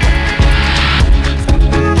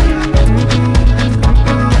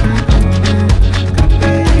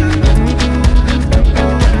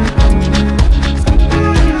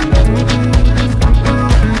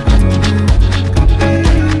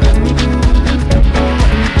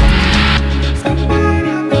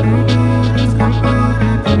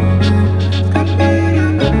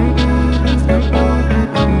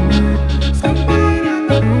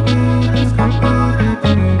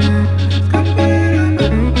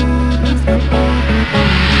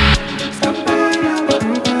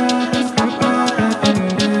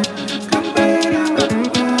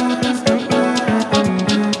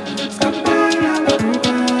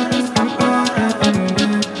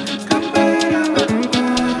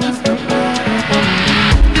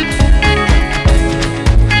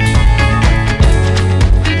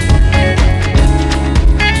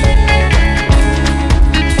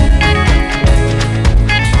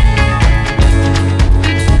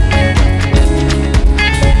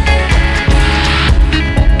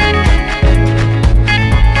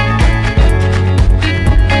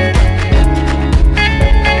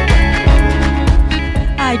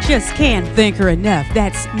 Just can't thank her enough.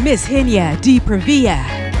 That's Miss Henya Di Pravia.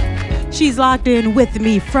 She's locked in with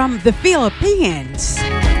me from the Philippines.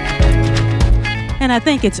 And I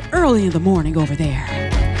think it's early in the morning over there,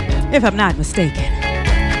 if I'm not mistaken.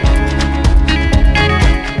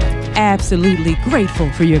 Absolutely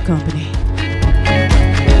grateful for your company.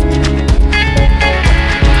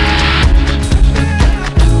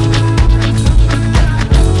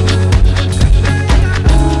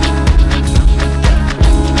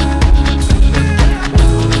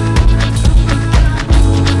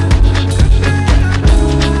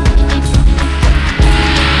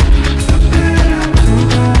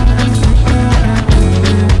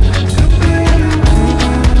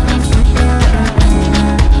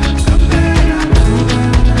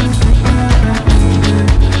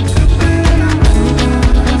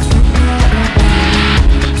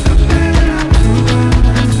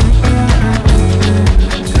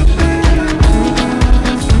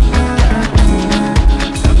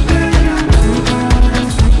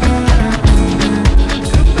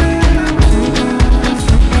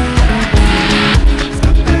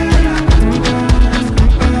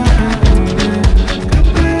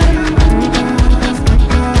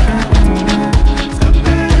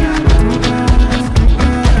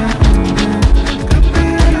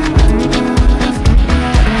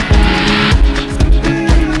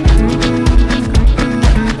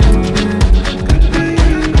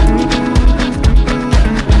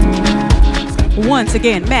 Once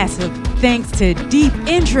again, massive thanks to Deep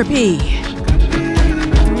Entropy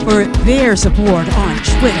for their support on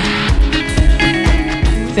Twitter.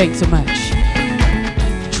 Thanks so much.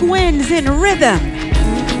 Twins in Rhythm,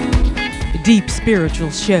 Deep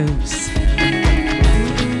Spiritual Shows.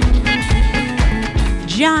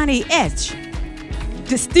 Johnny H.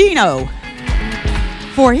 Destino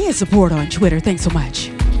for his support on Twitter. Thanks so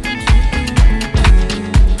much.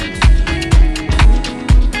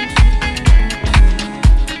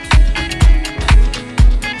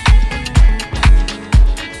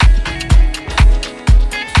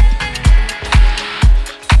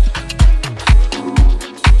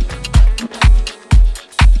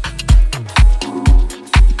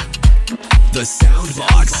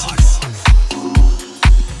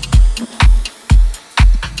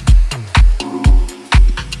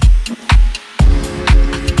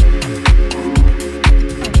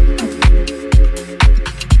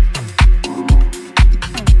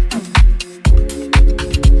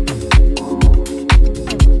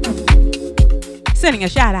 Sending a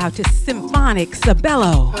shout out to Symphonic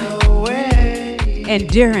Sabello and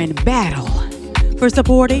Darren Battle for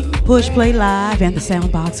supporting Push Play Live and the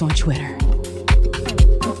Soundbox on Twitter.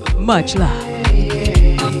 Much love.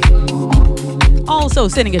 Also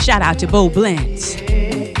sending a shout out to Bo Blends.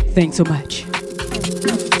 Thanks so much.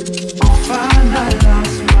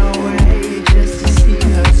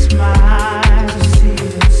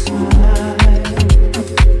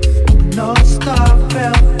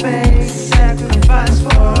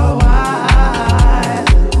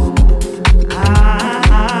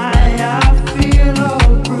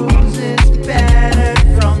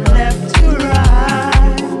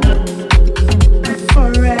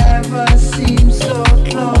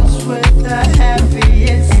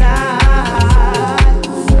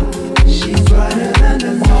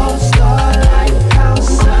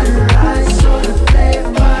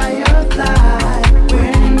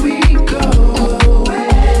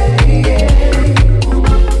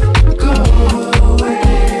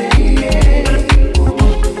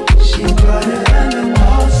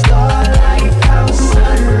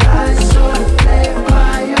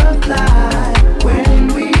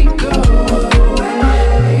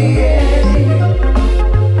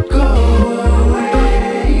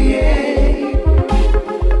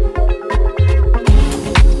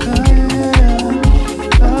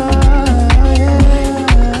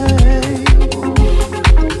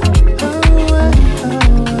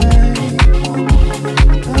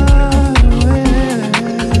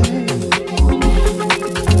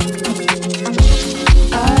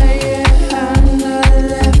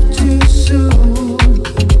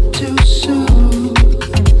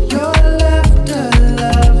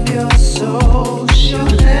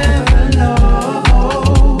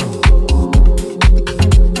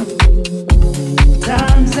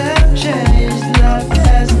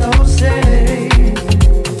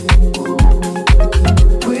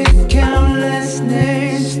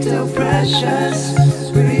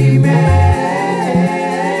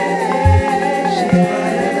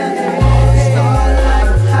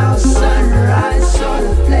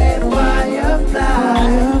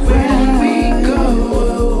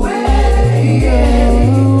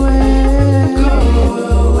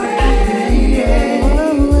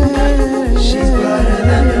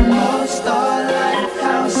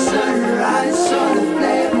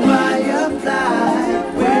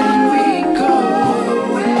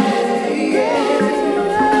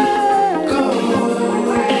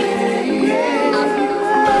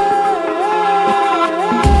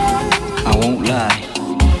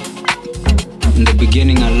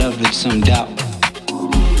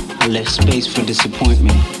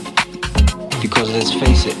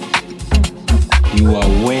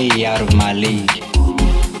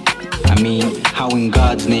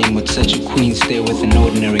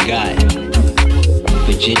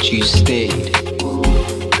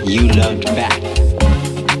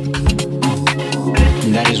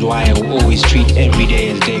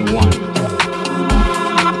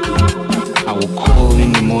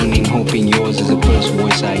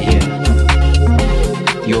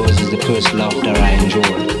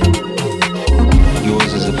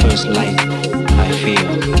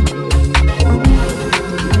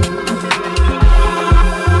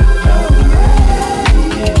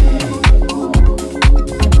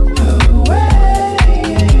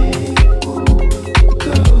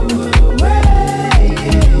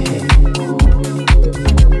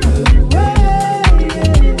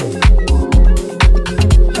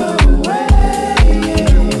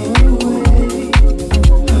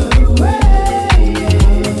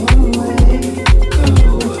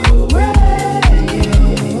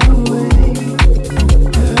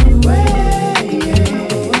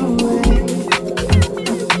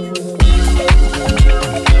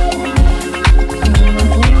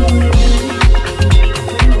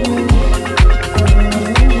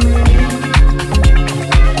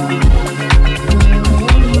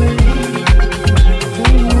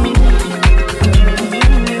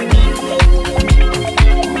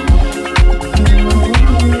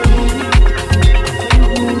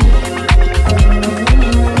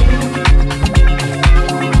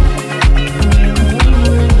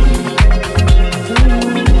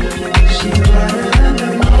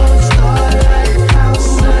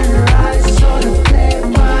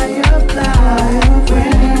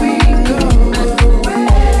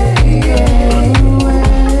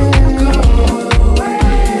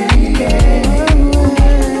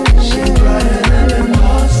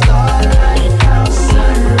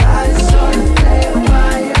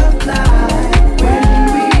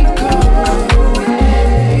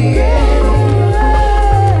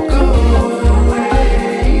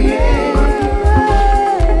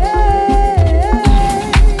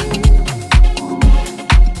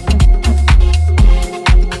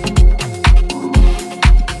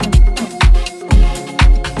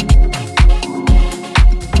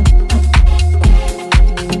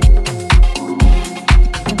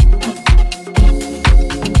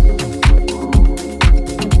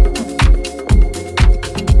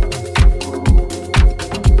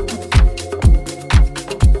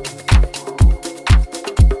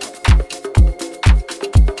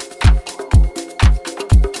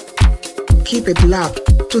 keep it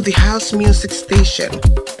locked to the house music station,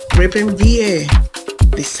 Ripon VA,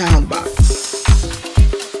 the Soundbox.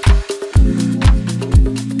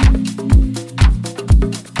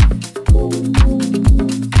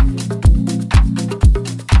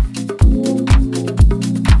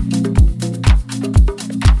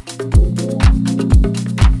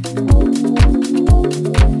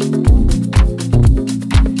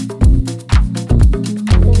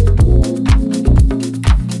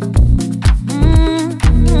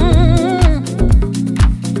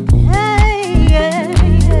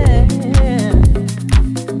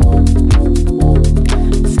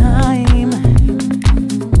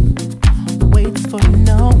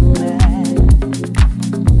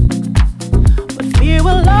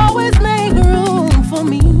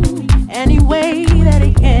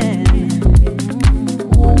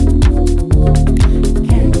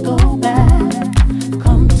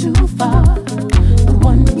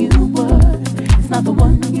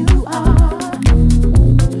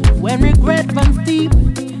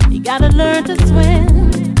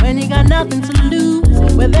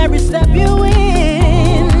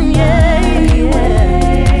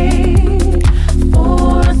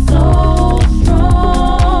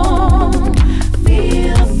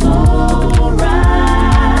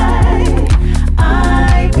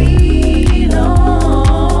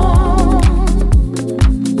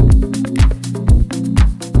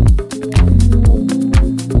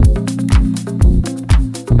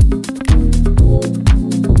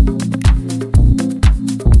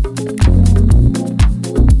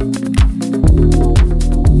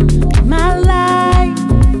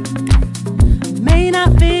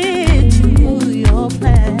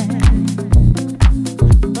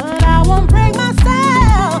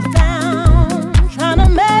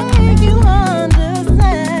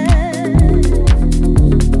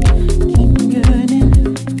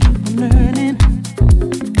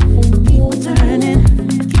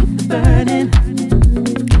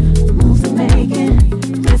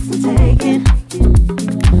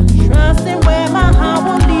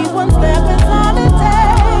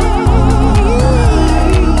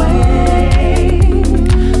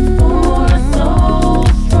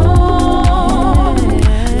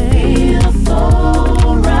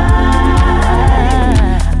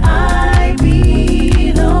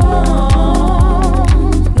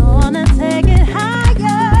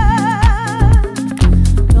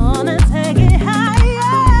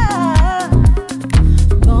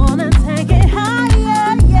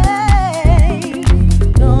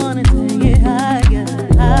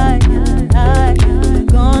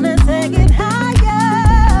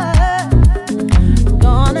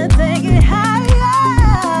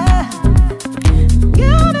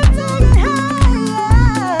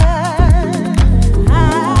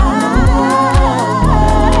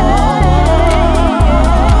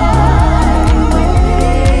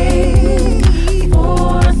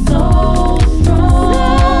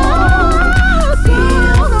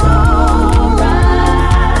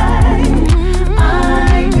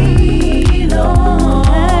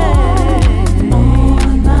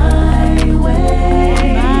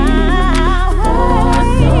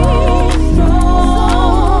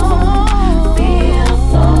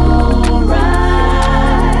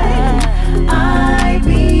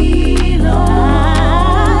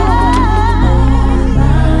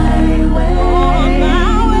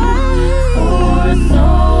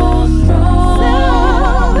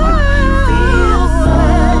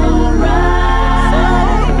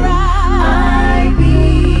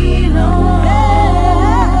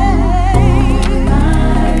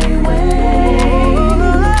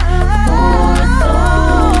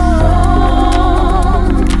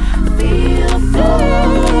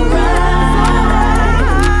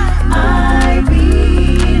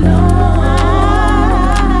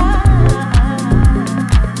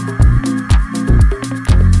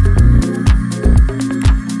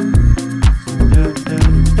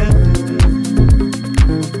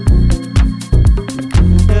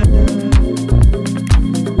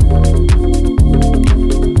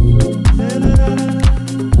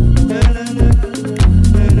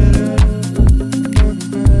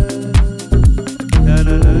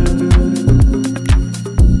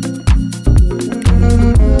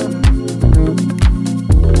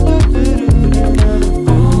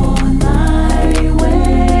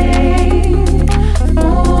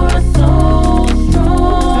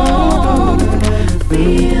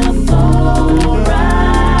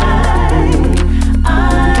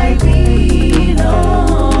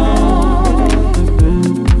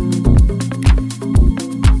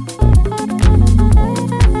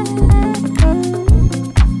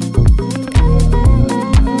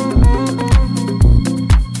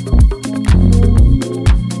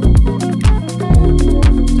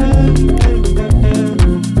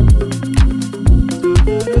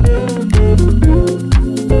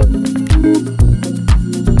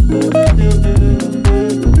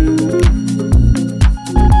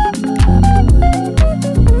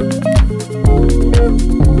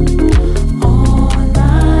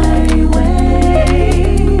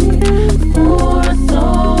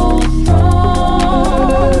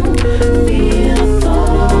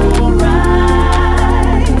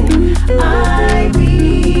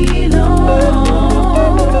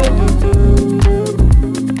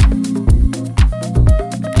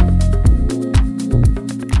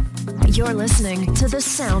 You're listening to The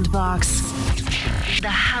Soundbox, the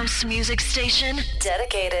house music station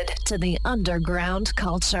dedicated to the underground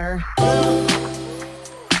culture.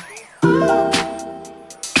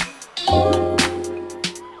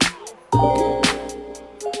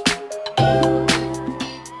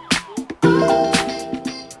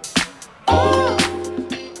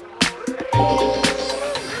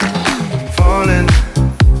 Falling,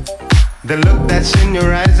 the look that's in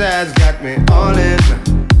your eyes has got me all in.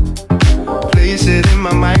 Place it in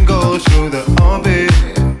my mind, goes through the orbit.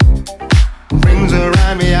 Rings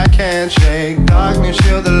around me, I can't shake. Darkness,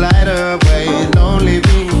 shield the light away. Lonely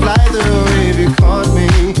being fly the wave, you caught me.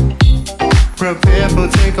 Prepare for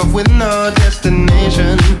takeoff with no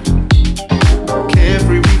destination.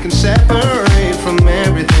 Carefree, we can separate from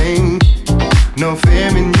everything. No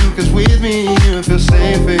fear in you, cause with me you feel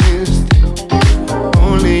safest.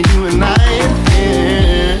 Only you and I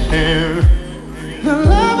here. The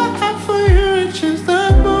love I have for you reaches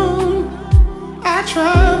the moon. I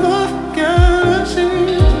travel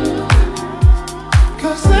galaxies.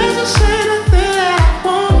 Cause there's a certain thing that I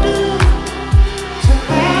won't do to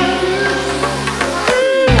have you.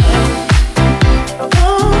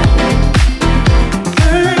 Oh,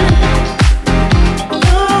 hey,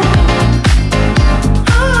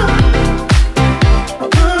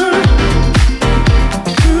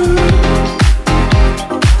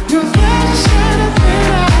 oh, cause there's a certain thing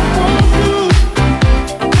that I won't do.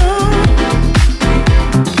 Oh,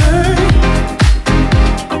 hey,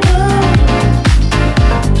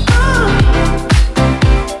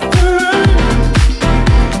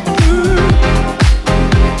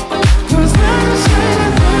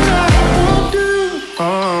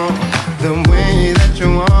 the way that you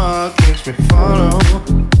walk makes me follow.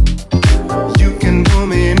 You can pull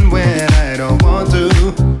me in when I don't want to.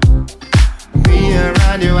 Be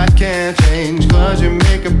around you I can't change, cause you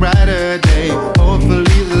make a brighter day.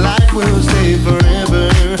 Hopefully the light will stay forever.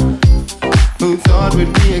 Who thought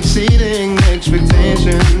we'd be exceeding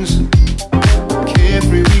expectations?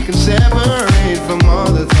 Carefree, we can separate from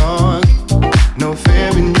all the talk. No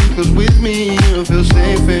fear in you, cause with me you feel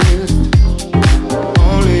safest.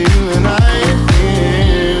 Only you and I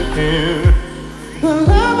here. The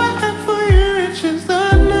love I have for you reaches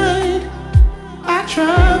the night. I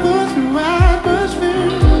travel through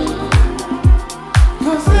atmospheres.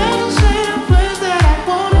 Cause there's a certain place that I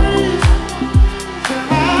wanna reach to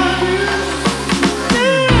have you. Oh,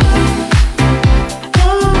 hey,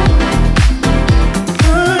 oh,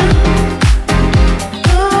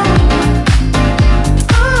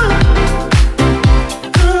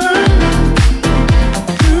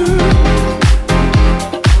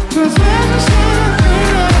 cause there's a certain thing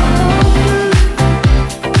that I won't do.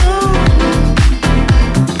 Oh,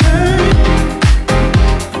 hey,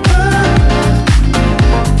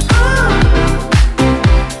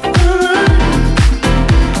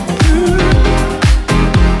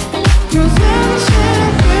 cause there's a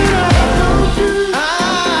certain thing that I won't do. I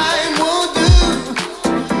won't do.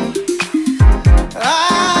 I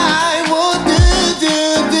won't do.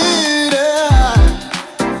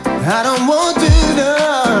 I don't want to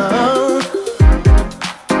know.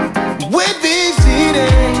 With this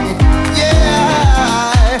eating,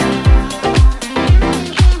 yeah.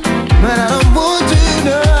 But I don't want to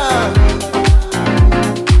know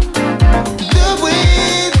the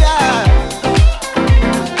way that.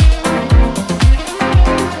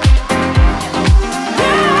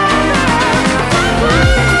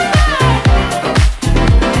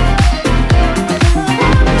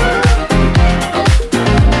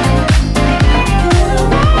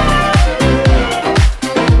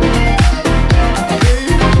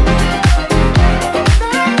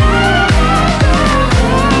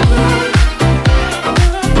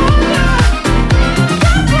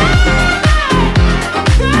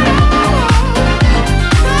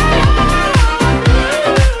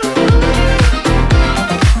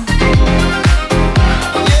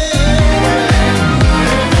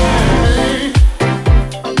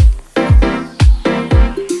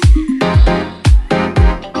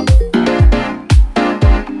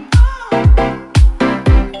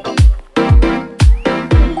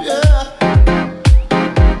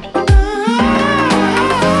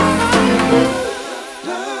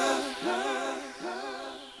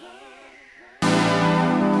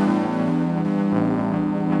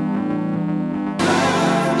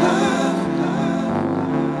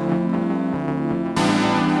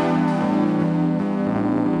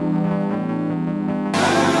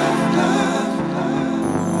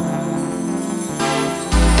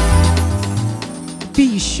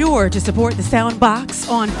 Be sure to support the Soundbox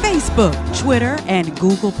on Facebook, Twitter, and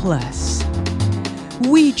Google+.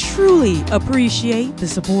 We truly appreciate the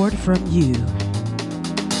support from you.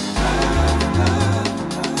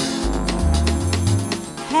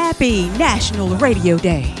 Happy National Radio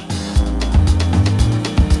Day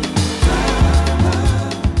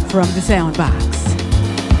from the Soundbox.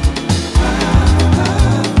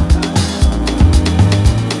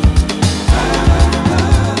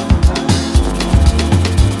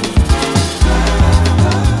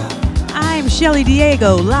 I'm Shelly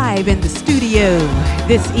Diego, live in the studio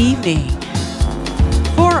this evening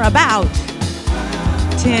for about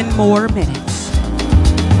 10 more minutes.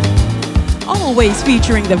 Always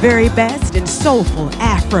featuring the very best in soulful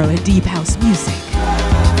Afro and deep house music.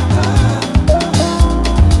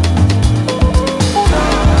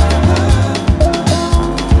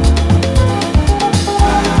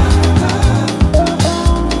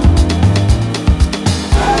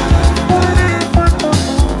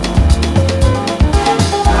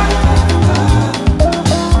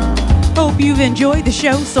 Hope you've enjoyed the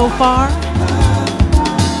show so far.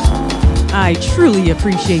 I truly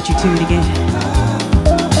appreciate you tuning in.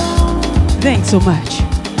 Thanks so much.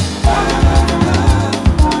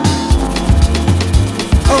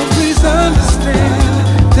 Oh, please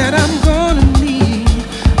understand that I'm gonna need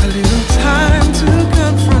a little time to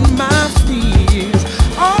confront my fears.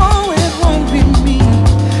 Oh, it won't be me.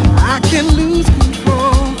 I can lose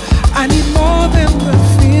control. I need more than the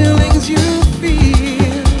feelings you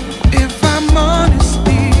feel. If I'm honest,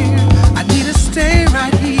 dear, I need to stay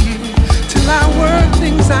right here till I work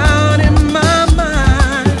things out in my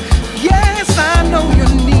mind. Yes, I know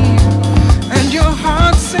you're near and your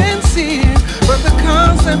heart's sincere, but the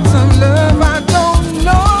concept of love I don't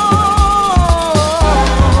know.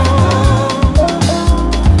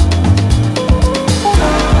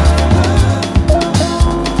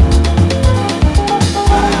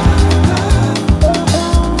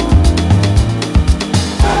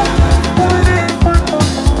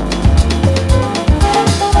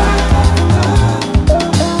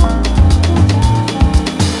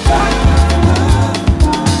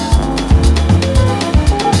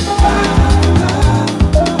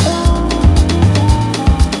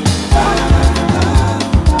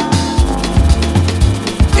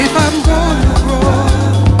 If I'm gonna grow,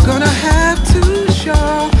 gonna have to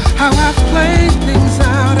show how I've played things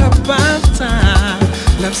out about time.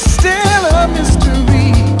 Love's still a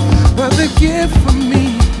mystery, but the gift for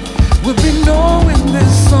me would be knowing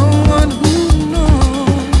there's someone who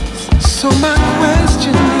knows. So my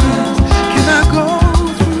question is, can I go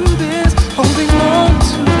through this holding on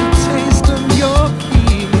to the taste of your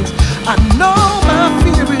kiss? I know my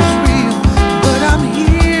fear is real, but I'm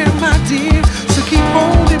here, my dear, so keep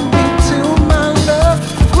holding me till my love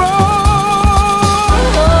grows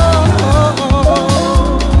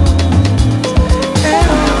and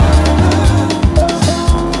grows.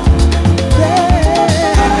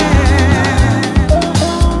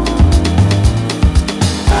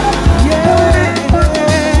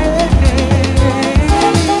 Yeah.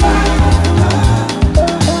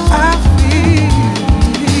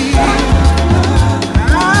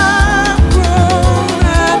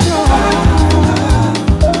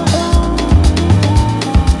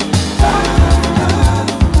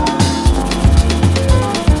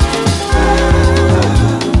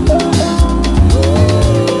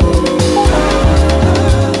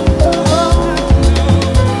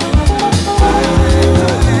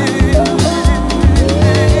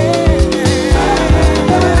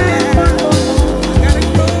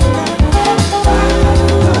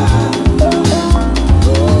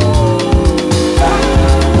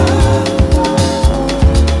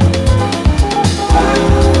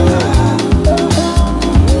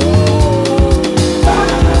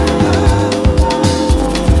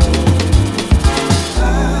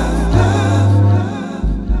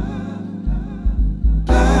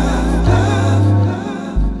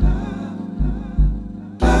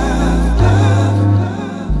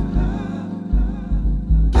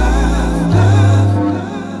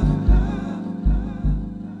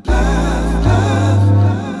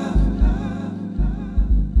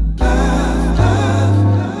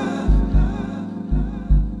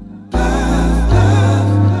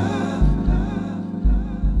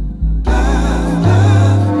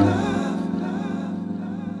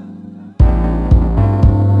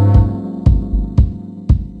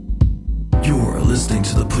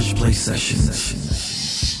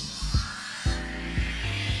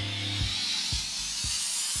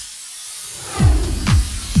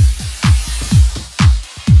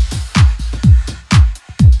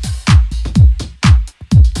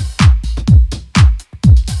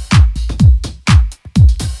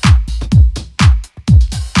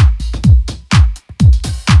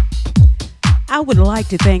 I would like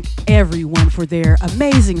to thank everyone for their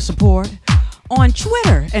amazing support on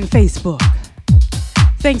Twitter and Facebook.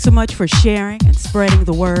 Thanks so much for sharing and spreading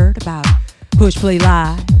the word about Push Play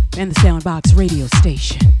Live and the Soundbox radio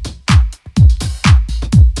station.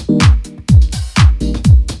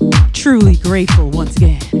 Truly grateful once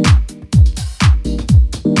again.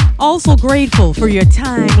 Also grateful for your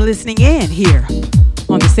time listening in here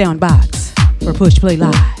on the Soundbox for Push Play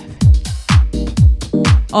Live.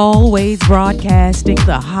 Always broadcasting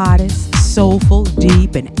the hottest, soulful,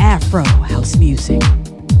 deep, and Afro house music.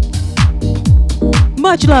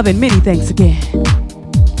 Much love and many thanks again.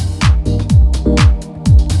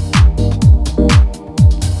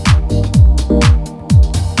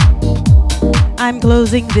 I'm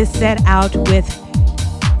closing this set out with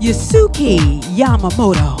Yusuke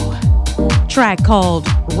Yamamoto, track called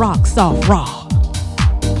Rock Soft Raw.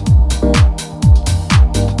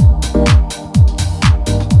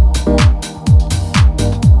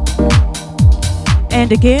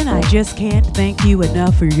 And again, I just can't thank you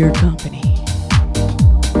enough for your company.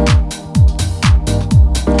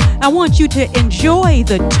 I want you to enjoy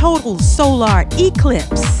the total solar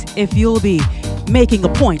eclipse if you'll be making a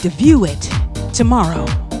point to view it tomorrow.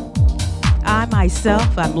 I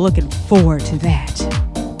myself, I'm looking forward to that.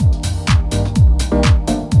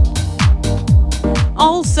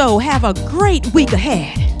 Also, have a great week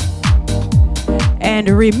ahead. And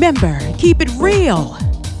remember, keep it real,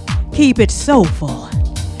 keep it soulful,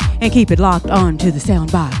 and keep it locked on to the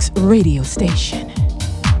Soundbox radio station.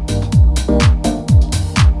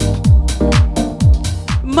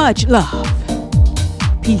 Much love,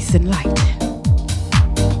 peace and light.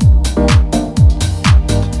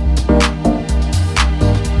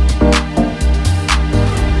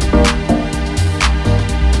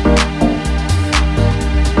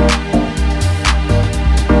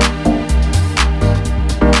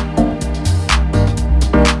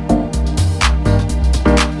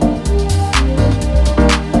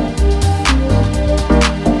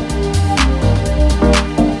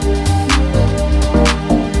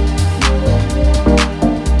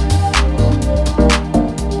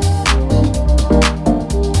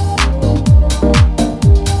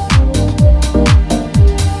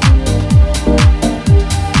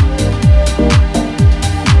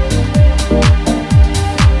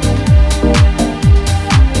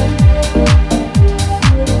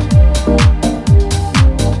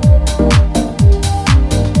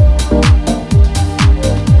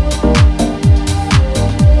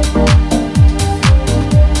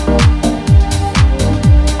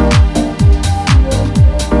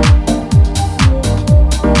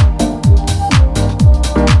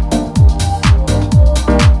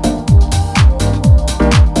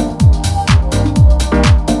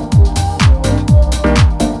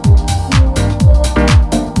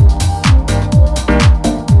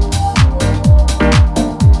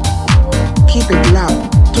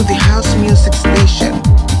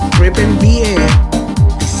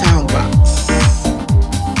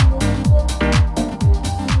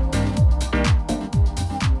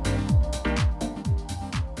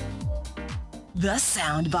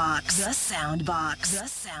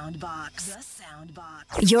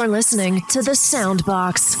 You're listening to The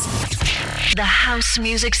Soundbox, the house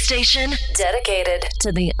music station dedicated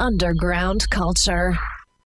to the underground culture.